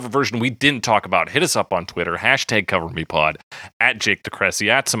cover version we didn't talk about, hit us up on Twitter, #CoverMePod, @JakeTheCressy,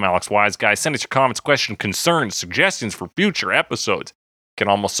 @SomeAlexWiseGuy. Send us your comments, questions, concerns, suggestions for future episodes. You can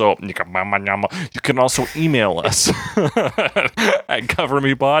also email us at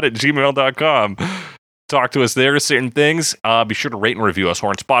covermepod@gmail.com. Talk to us there, certain things. Be sure to rate and review us. We're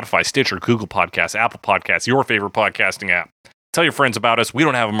on Spotify, Stitcher, Google Podcasts, Apple Podcasts, your favorite podcasting app. Tell your friends about us. We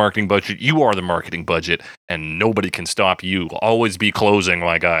don't have a marketing budget. You are the marketing budget, and nobody can stop you. Always be closing,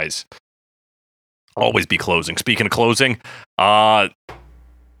 my guys. Always be closing. Speaking of closing, that's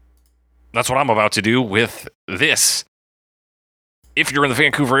what I'm about to do with this. If you're in the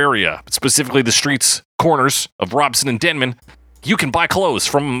Vancouver area, specifically the streets, corners of Robson and Denman, you can buy clothes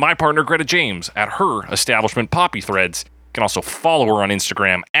from my partner Greta James at her establishment, Poppy Threads. You can also follow her on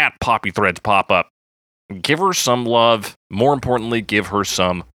Instagram at Poppy Threads Pop-Up. Give her some love. More importantly, give her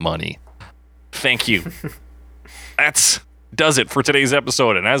some money. Thank you. That does it for today's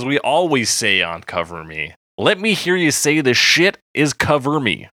episode. And as we always say on Cover Me, let me hear you say the shit is Cover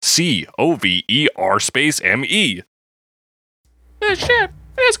Me. COVER_ME. The shit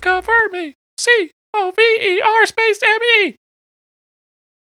is Cover Me. COVER_ME.